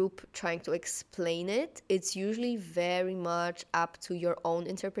 a group trying to explain it. It's usually very much up to your own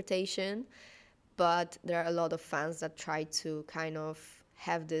interpretation, but there are a lot of fans that try to kind of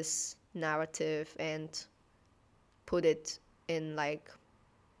have this narrative and put it in like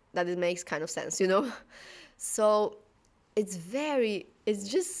that it makes kind of sense. So it's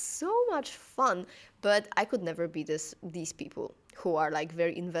just so much fun, but I could never be these people who are like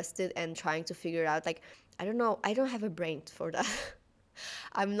very invested and trying to figure out, like, I don't know, I don't have a brain for that.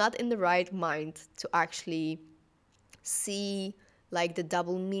 I'm not in the right mind to actually see like the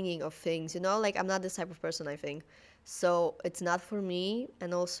double meaning of things. Like I'm not this type of person, I think. So it's not for me,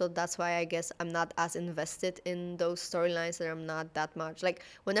 and also that's why I guess I'm not as invested in those storylines, that I'm not that much like,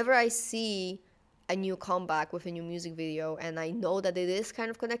 whenever I see a new comeback with a new music video and I know that it is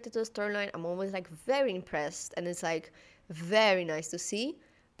kind of connected to the storyline, I'm always like very impressed, and it's like very nice to see.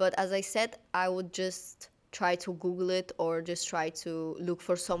 But as I said, I would just try to Google it or just try to look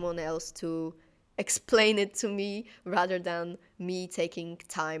for someone else to explain it to me, rather than me taking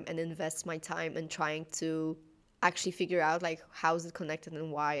time and invest my time and trying to actually figure out like how is it connected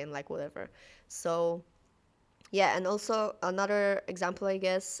and why and like whatever. So yeah. And also another example, I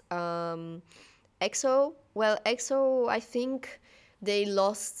guess, EXO. Well, EXO, I think they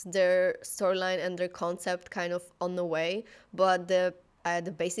lost their storyline and their concept kind of on the way, but the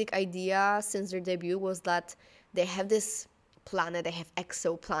basic idea since their debut was that they have this planet, they have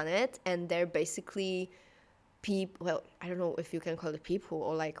exoplanet, and they're basically people. Well, I don't know if you can call it people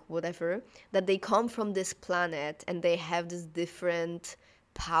or like whatever, that they come from this planet and they have these different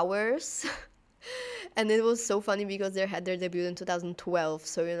powers. And it was so funny because they had their debut in 2012,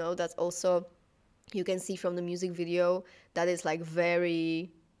 so that's also, you can see from the music video that it's like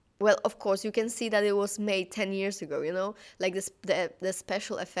very well. Of course you can see that it was made 10 years ago. Like the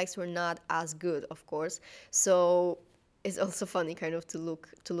special effects were not as good, of course. So it's also funny kind of to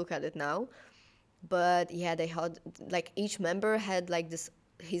look at it now. But yeah, they had like each member had like this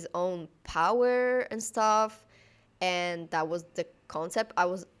his own power and stuff, and that was the concept. I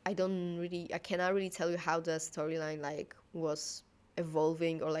cannot really tell you how the storyline like was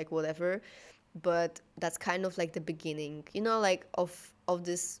evolving or like whatever, but that's kind of like the beginning, like of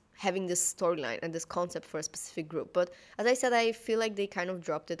this, having this storyline and this concept for a specific group. But as I said, I feel like they kind of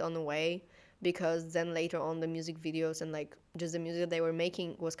dropped it on the way, because then later on the music videos and like just the music that they were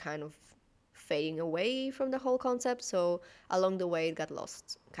making was kind of fading away from the whole concept. So along the way it got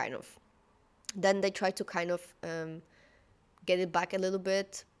lost kind of. Then they tried to kind of get it back a little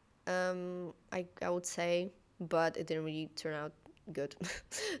bit, I would say, but it didn't really turn out good.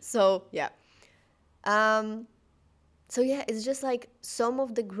 So yeah. um So yeah, it's just like some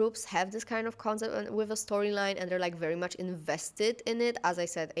of the groups have this kind of concept with a storyline, and they're like very much invested in it. As I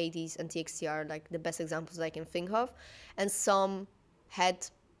said, 80s and TXT are like the best examples I can think of, and some had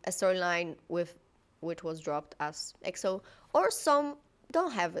a storyline with which was dropped as EXO, or some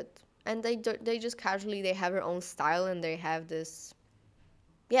don't have it, and they just casually they have their own style, and they have this,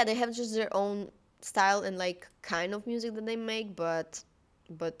 yeah, they have just their own style and like kind of music that they make, but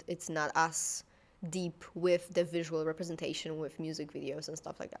it's not as deep with the visual representation with music videos and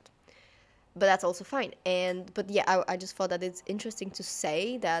stuff like that. But that's also fine. And but yeah, I just thought that it's interesting to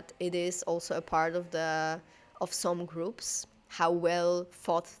say that it is also a part of the of some groups how well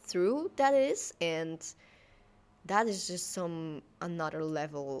thought through that is, and that is just some another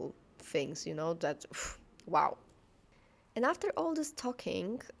level things, that wow. And after all this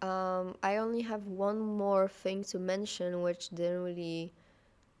talking, I only have one more thing to mention, which didn't really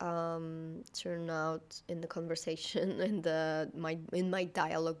turn out in the conversation in my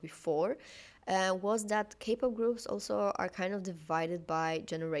dialogue before, was that K-pop groups also are kind of divided by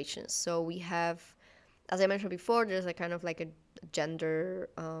generations. So we have, as I mentioned before, there's a kind of like a gender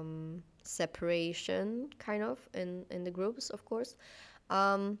separation kind of in the groups, of course.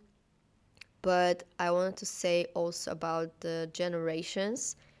 Um, but I wanted to say also about the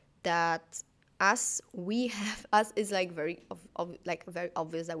generations that as we have as is like like very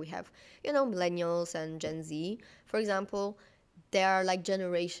obvious that we have millennials and Gen Z, for example. There are like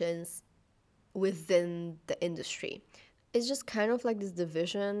generations within the industry. It's just kind of like this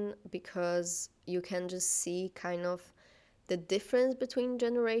division because you can just see kind of the difference between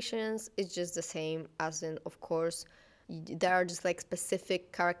generations is just the same, as in, of course, there are just like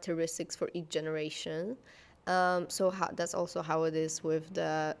specific characteristics for each generation. That's also how it is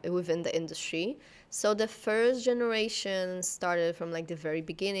within the industry. So the first generation started from like the very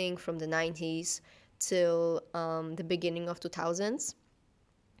beginning, from the 90s till the beginning of 2000s.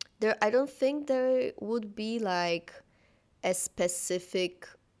 I don't think there would be like a specific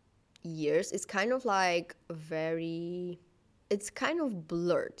years. It's kind of like very, it's kind of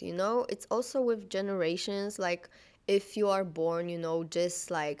blurred. It's also with generations, like if you are born,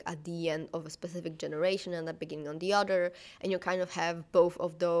 just like at the end of a specific generation and the beginning on the other, and you kind of have both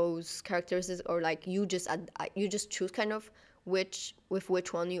of those characteristics, or like you just choose kind of which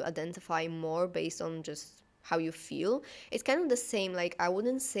one you identify more based on just how you feel. It's kind of the same. Like, I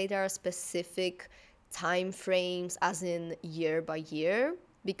wouldn't say there are specific time frames as in year by year,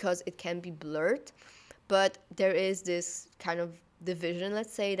 because it can be blurred. But there is this kind of division.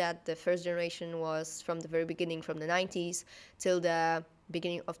 Let's say that the first generation was from the very beginning, from the 90s till the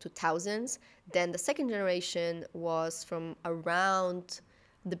beginning of 2000s. Then the second generation was from around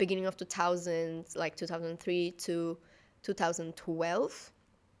the beginning of 2000s, like 2003 to 2012.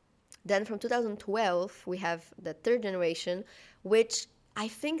 Then from 2012, we have the third generation, which I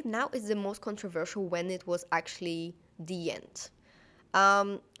think now is the most controversial when it was actually the end.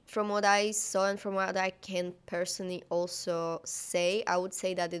 From what I saw and from what I can personally also say, I would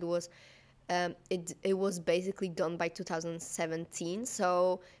say that it was basically done by 2017.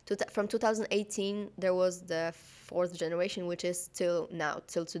 So from 2018, there was the fourth generation, which is still now,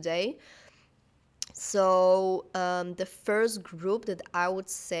 till today. So the first group that I would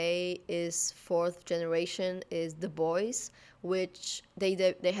say is fourth generation is The Boys, which they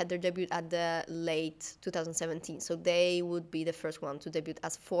had their debut at the late 2017. So they would be the first one to debut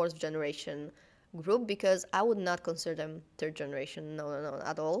as fourth generation group, because I would not consider them third generation. No, no, no,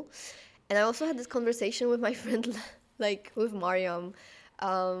 at all. And I also had this conversation with my friend, like with Mariam,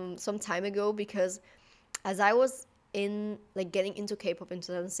 some time ago, because as I was in like getting into K-pop in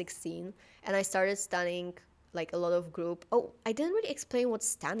 2016, and I started studying like a lot of group. Oh, I didn't really explain what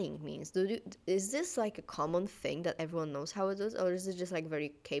standing means. Is this like a common thing that everyone knows how it is, or is it just like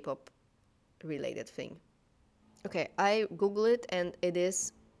very K-pop related thing? Okay, I Google it, and it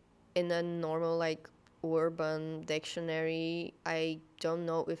is in a normal like urban dictionary. I don't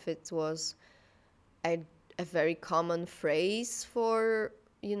know if it was a, a very common phrase for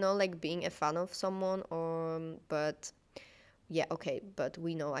like being a fan of someone, or but yeah, okay, but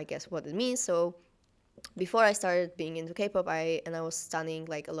we know, I guess, what it means. So before I started being into K-pop, I was studying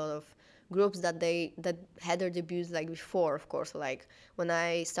like a lot of groups that had their debuts like before, of course. Like when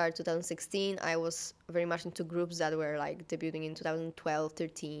I started 2016, I was very much into groups that were like debuting in 2012,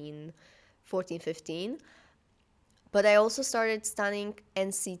 13, 14, 15. But I also started studying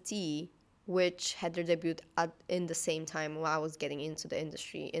NCT, which had their debut in the same time while I was getting into the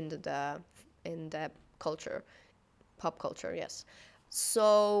industry, in the culture, pop culture, yes.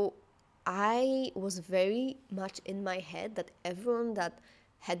 So I was very much in my head that everyone that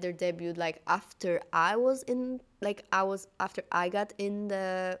had their debut like after I was in, like I was after I got in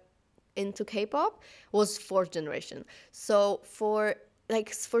the into K-pop, was fourth generation. So for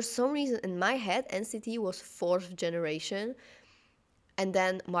some reason in my head, NCT was fourth generation, and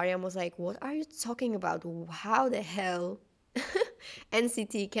then Mariam was like, "What are you talking about? How the hell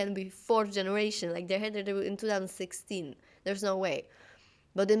NCT can be fourth generation? Like they had their debut in 2016. There's no way."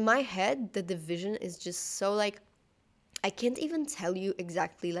 But in my head, the division is just so like I can't even tell you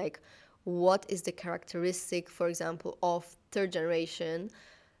exactly like what is the characteristic, for example, of third generation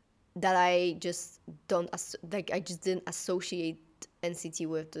that I just don't like. I just didn't associate NCT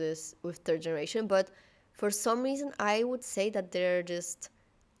with this with third generation, but for some reason I would say that they're just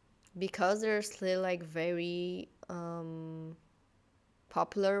because they're still like very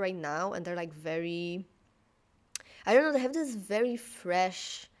popular right now, and they're like very, I don't know, they have this very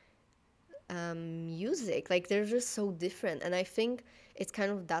fresh music. Like they're just so different, and I think it's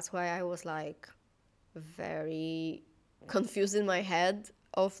kind of that's why I was like very confused in my head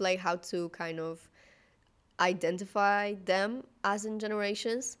of like how to kind of identify them as in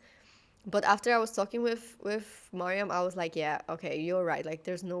generations. But after I was talking with Mariam, I was like, yeah, okay, you're right. Like,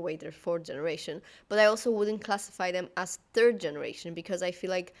 there's no way they're fourth generation. But I also wouldn't classify them as third generation because I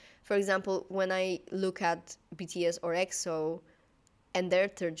feel like, for example, when I look at BTS or EXO and their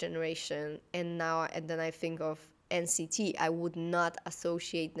third generation, and then I think of NCT, I would not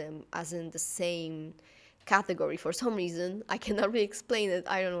associate them as in the same category for some reason. I cannot really explain it.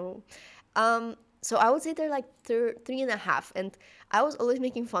 I don't know. So I would say they're like three and a half. And I was always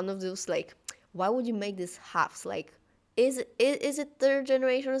making fun of those, like, why would you make this halves? Like, is it third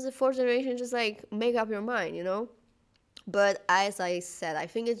generation or is it fourth generation? Just like make up your mind, you know? But as I said, I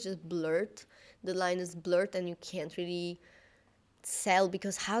think it's just blurred. The line is blurred and you can't really tell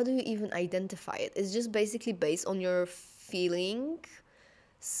because how do you even identify it? It's just basically based on your feeling.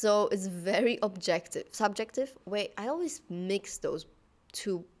 So it's very objective. Subjective? Wait, I always mix those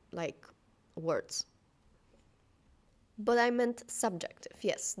two like words. But I meant subjective.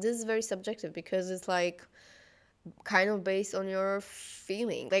 Yes, this is very subjective because it's like kind of based on your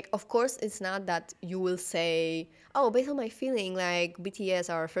feeling. Like, of course, it's not that you will say, oh, based on my feeling, like BTS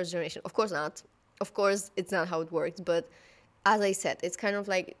are first generation. Of course not. Of course, it's not how it works. But as I said, it's kind of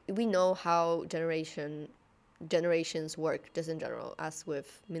like we know how generations work just in general, as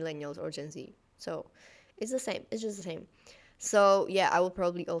with millennials or Gen Z. So it's the same. It's just the same. So yeah, I will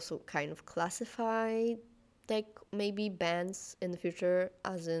probably also kind of classify like maybe bands in the future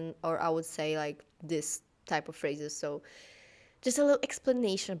as in, or I would say like this type of phrases. So just a little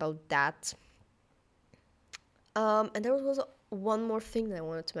explanation about that. And there was also one more thing that I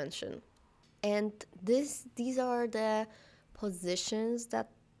wanted to mention, and these are the positions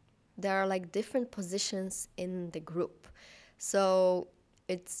that there are like different positions in the group. So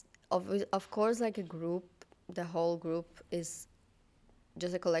it's of course like a group. The whole group is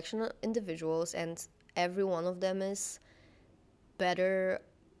just a collection of individuals, and every one of them is better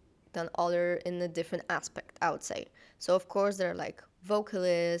than other in a different aspect, I would say. So of course they're like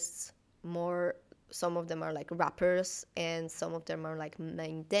vocalists, more some of them are like rappers, and some of them are like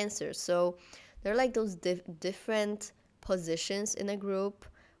main dancers. So they're like those different positions in a group,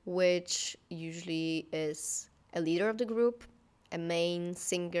 which usually is a leader of the group, a main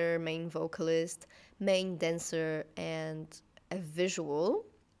singer, main vocalist, main dancer, and a visual.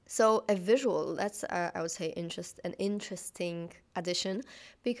 So a visual, that's I would say an interesting addition,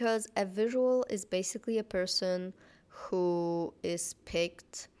 because a visual is basically a person who is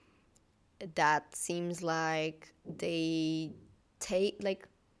picked that seems like take like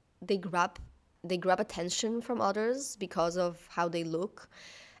they grab they grab attention from others because of how they look,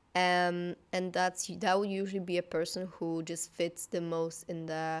 and that would usually be a person who just fits the most in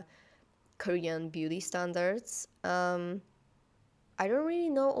the Korean beauty standards. I don't really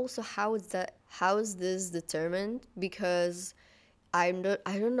know also how is this determined, because I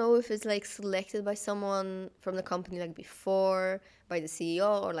don't know if it's like selected by someone from the company like before, by the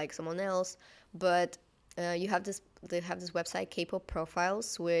CEO or like someone else. But they have this website, K-pop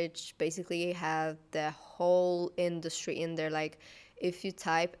Profiles, which basically have the whole industry in there. Like if you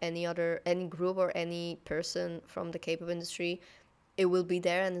type any group or any person from the K-pop industry, it will be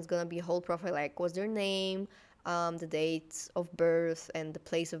there, and it's gonna be a whole profile, like what's their name, the dates of birth and the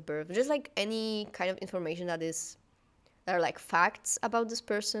place of birth, just like any kind of information that are like facts about this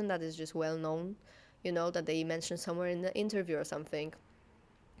person that is just well known, that they mentioned somewhere in the interview or something.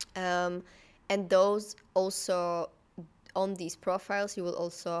 Um, and those also, on these profiles, you will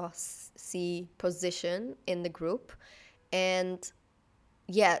also see position in the group. And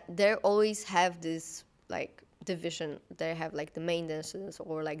yeah, they always have this like division. They have like the main dancers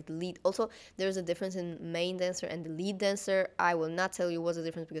or like the lead. Also, there's a difference in main dancer and the lead dancer. I will not tell you what's the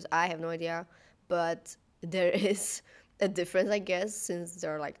difference because I have no idea, but there is a difference, I guess, since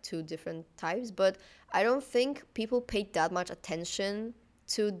there are like two different types. But I don't think people pay that much attention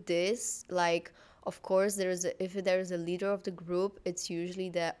to this. Like, of course, if there is a leader of the group, it's usually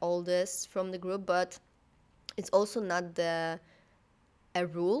the oldest from the group, but it's also not a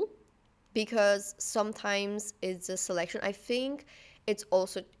rule because sometimes it's a selection. I think it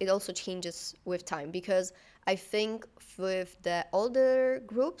also changes with time because I think with the older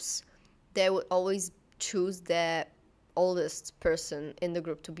groups they would always choose the oldest person in the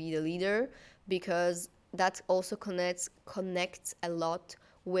group to be the leader because that also connects a lot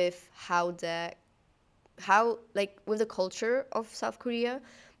with how like with the culture of South Korea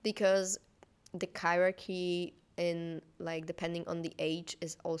because the hierarchy in like depending on the age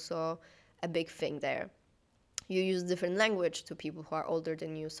is also a big thing there. You use different language to people who are older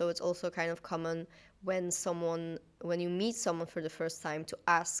than you, so it's also kind of common when you meet someone for the first time to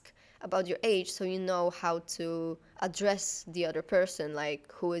ask about your age so you know how to address the other person,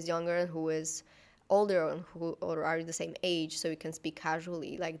 like who is younger and who is older and who or are the same age, so you can speak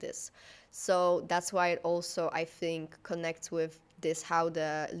casually like this. So that's why it also I think connects with this how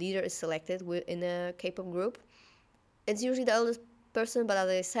the leader is selected in a K-pop group. It's usually the eldest person, but as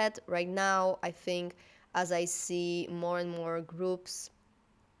I said, right now I think as I see more and more groups,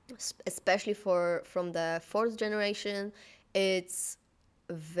 especially from the fourth generation, it's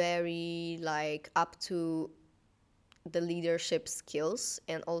very like up to the leadership skills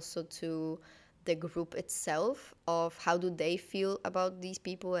and also to the group itself of how do they feel about these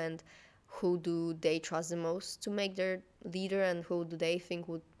people and who do they trust the most to make their leader and who do they think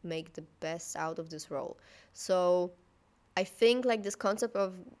would make the best out of this role. So I think like this concept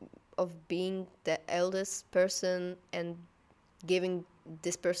of being the eldest person and giving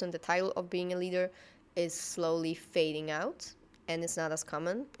this person the title of being a leader is slowly fading out and it's not as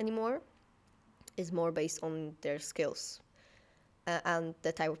common anymore. It's more based on their skills and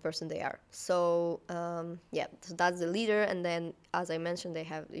the type of person they are. So yeah, so that's the leader, and then as I mentioned,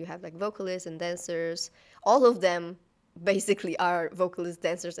 you have like vocalists and dancers. All of them basically are vocalists,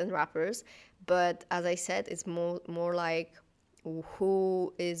 dancers, and rappers. But as I said, it's more like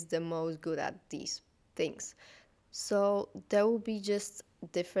who is the most good at these things. So there will be just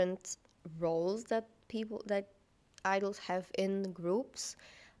different roles that idols have in groups.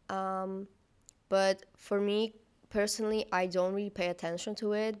 Um, but for me personally, I don't really pay attention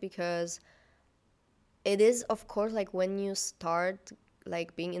to it because it is, of course, like when you start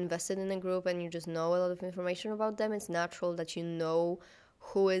like being invested in a group and you just know a lot of information about them, it's natural that you know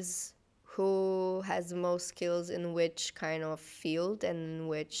who has the most skills in which kind of field and in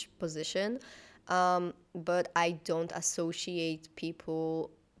which position. But I don't associate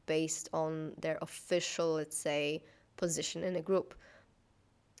people based on their official, let's say, position in a group.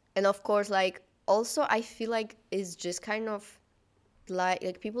 And of course, like also I feel like it's just kind of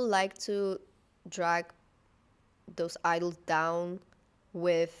like people like to drag those idols down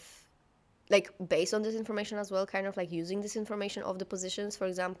with like based on this information as well, kind of like using this information of the positions. For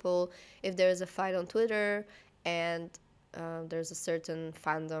example, if there is a fight on Twitter and there's a certain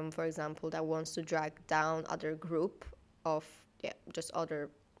fandom, for example, that wants to drag down other group of just other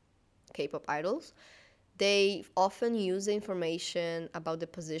K-pop idols, they often use the information about the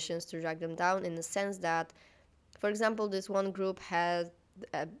positions to drag them down in the sense that, for example, this one group had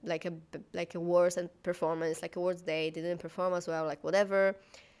like awards and performance, like awards day, they didn't perform as well, like whatever,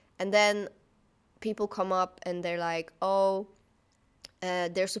 and then people come up and they're like, oh,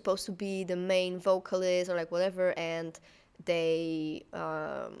 they're supposed to be the main vocalist or like whatever, and they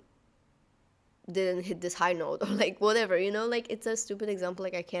didn't hit this high note or like whatever, like it's a stupid example.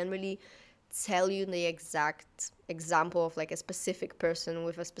 Like I can't really tell you the exact example of like a specific person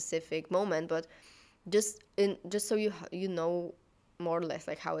with a specific moment, but just so you know more or less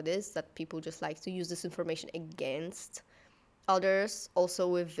like how it is that people just like to use this information against others, also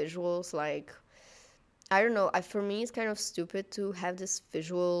with visuals. Like I don't know, for me it's kind of stupid to have this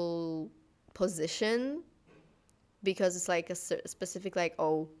visual position because it's like a specific like,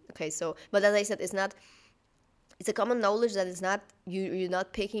 oh, okay, so but as I said, it's a common knowledge that it's not you're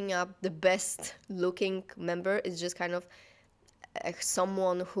not picking up the best looking member. It's just kind of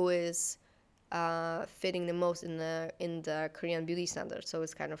someone who is fitting the most in the Korean beauty standard. So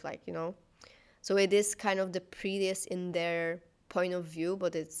it's kind of like, so it is kind of the prettiest in their point of view,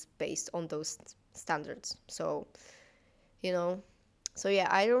 but it's based on those standards. So you know so yeah,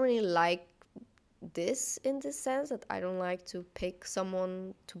 I don't really like this in this sense, that I don't like to pick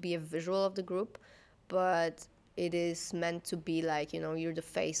someone to be a visual of the group. But it is meant to be like, you're the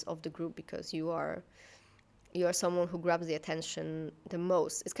face of the group because you are someone who grabs the attention the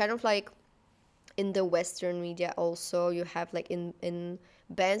most. It's kind of like in the Western media also, you have like in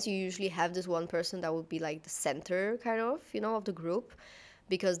bands, you usually have this one person that would be like the center kind of, of the group,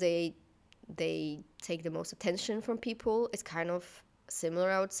 because they take the most attention from people. It's kind of similar,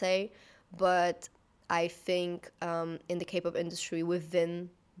 I would say, but I think in the K-pop industry, within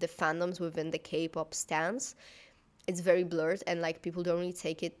the fandoms, within the K-pop stance, it's very blurred, and like people don't really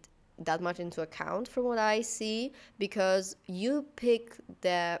take it that much into account from what I see, because you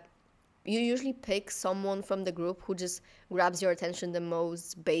usually pick someone from the group who just grabs your attention the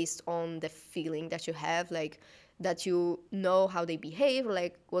most based on the feeling that you have, like that you know how they behave,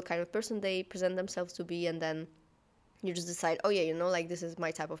 like what kind of person they present themselves to be, and then you just decide, oh yeah, like this is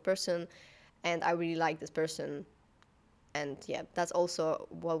my type of person, and I really like this person. And yeah, that's also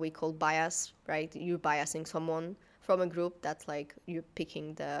what we call bias, right? You're biasing someone from a group. That's like you're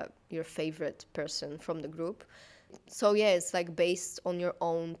picking your favorite person from the group. So yeah, it's like based on your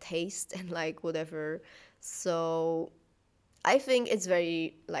own taste and like whatever. So I think it's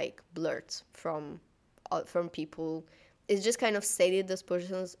very like blurred from people. It's just kind of stated, those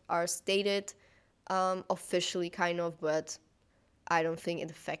positions are stated officially kind of, but I don't think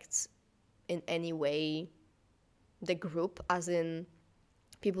it affects in any way the group, as in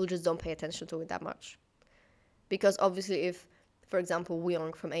people just don't pay attention to it that much. Because obviously if, for example,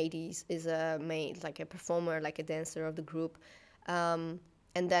 Wooyoung from ADs is like a performer, like a dancer of the group, and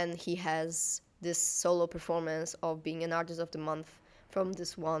then he has this solo performance of being an artist of the month from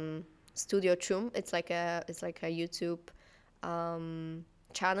this one Studio Chum. It's like a YouTube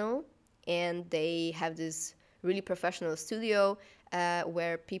channel, and they have this really professional studio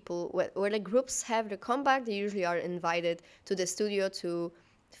where the groups have their comeback. They usually are invited to the studio to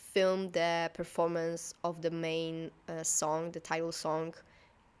film the performance of the main song, the title song,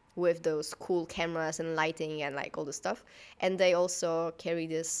 with those cool cameras and lighting and like all the stuff. And they also carry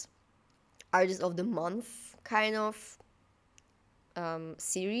this artist of the month kind of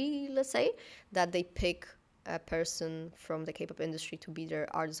series, let's say, that they pick a person from the K-pop industry to be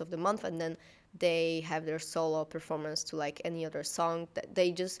their artist of the month, and then they have their solo performance to like any other song. That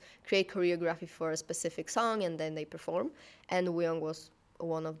they just create choreography for a specific song and then they perform. And Wooyoung was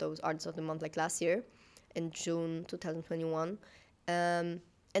one of those artists of the month like last year in June 2021. And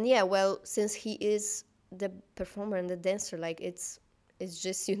yeah, well, since he is the performer and the dancer, like it's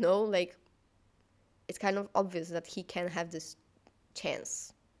just, like it's kind of obvious that he can have this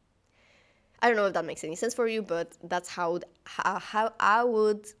chance. I don't know if that makes any sense for you, but that's how I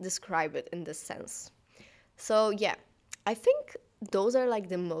would describe it in this sense. So yeah, I think those are like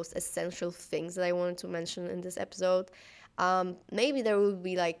the most essential things that I wanted to mention in this episode. Maybe there will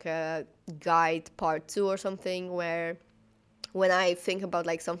be like a guide part 2 or something, where when I think about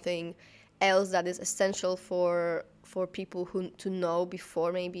like something else that is essential for people who to know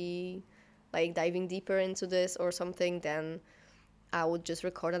before maybe like diving deeper into this or something, then I would just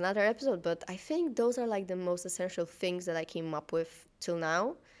record another episode. But I think those are like the most essential things that I came up with till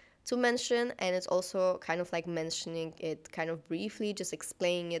now to mention. And it's also kind of like mentioning it kind of briefly, just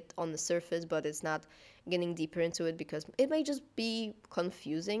explaining it on the surface, but it's not getting deeper into it because it may just be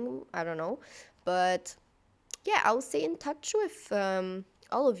confusing. I don't know. But yeah, I'll stay in touch with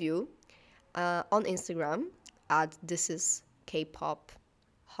all of you on Instagram at This Is K-Pop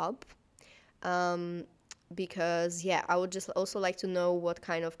Hub. Because yeah, I would just also like to know what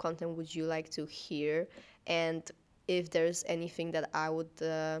kind of content would you like to hear, and if there's anything that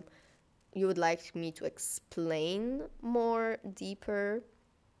you would like me to explain more deeper.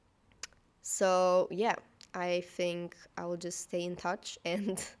 So yeah, I think I will just stay in touch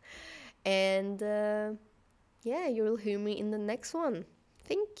and yeah, you'll hear me in the next one.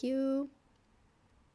 Thank you.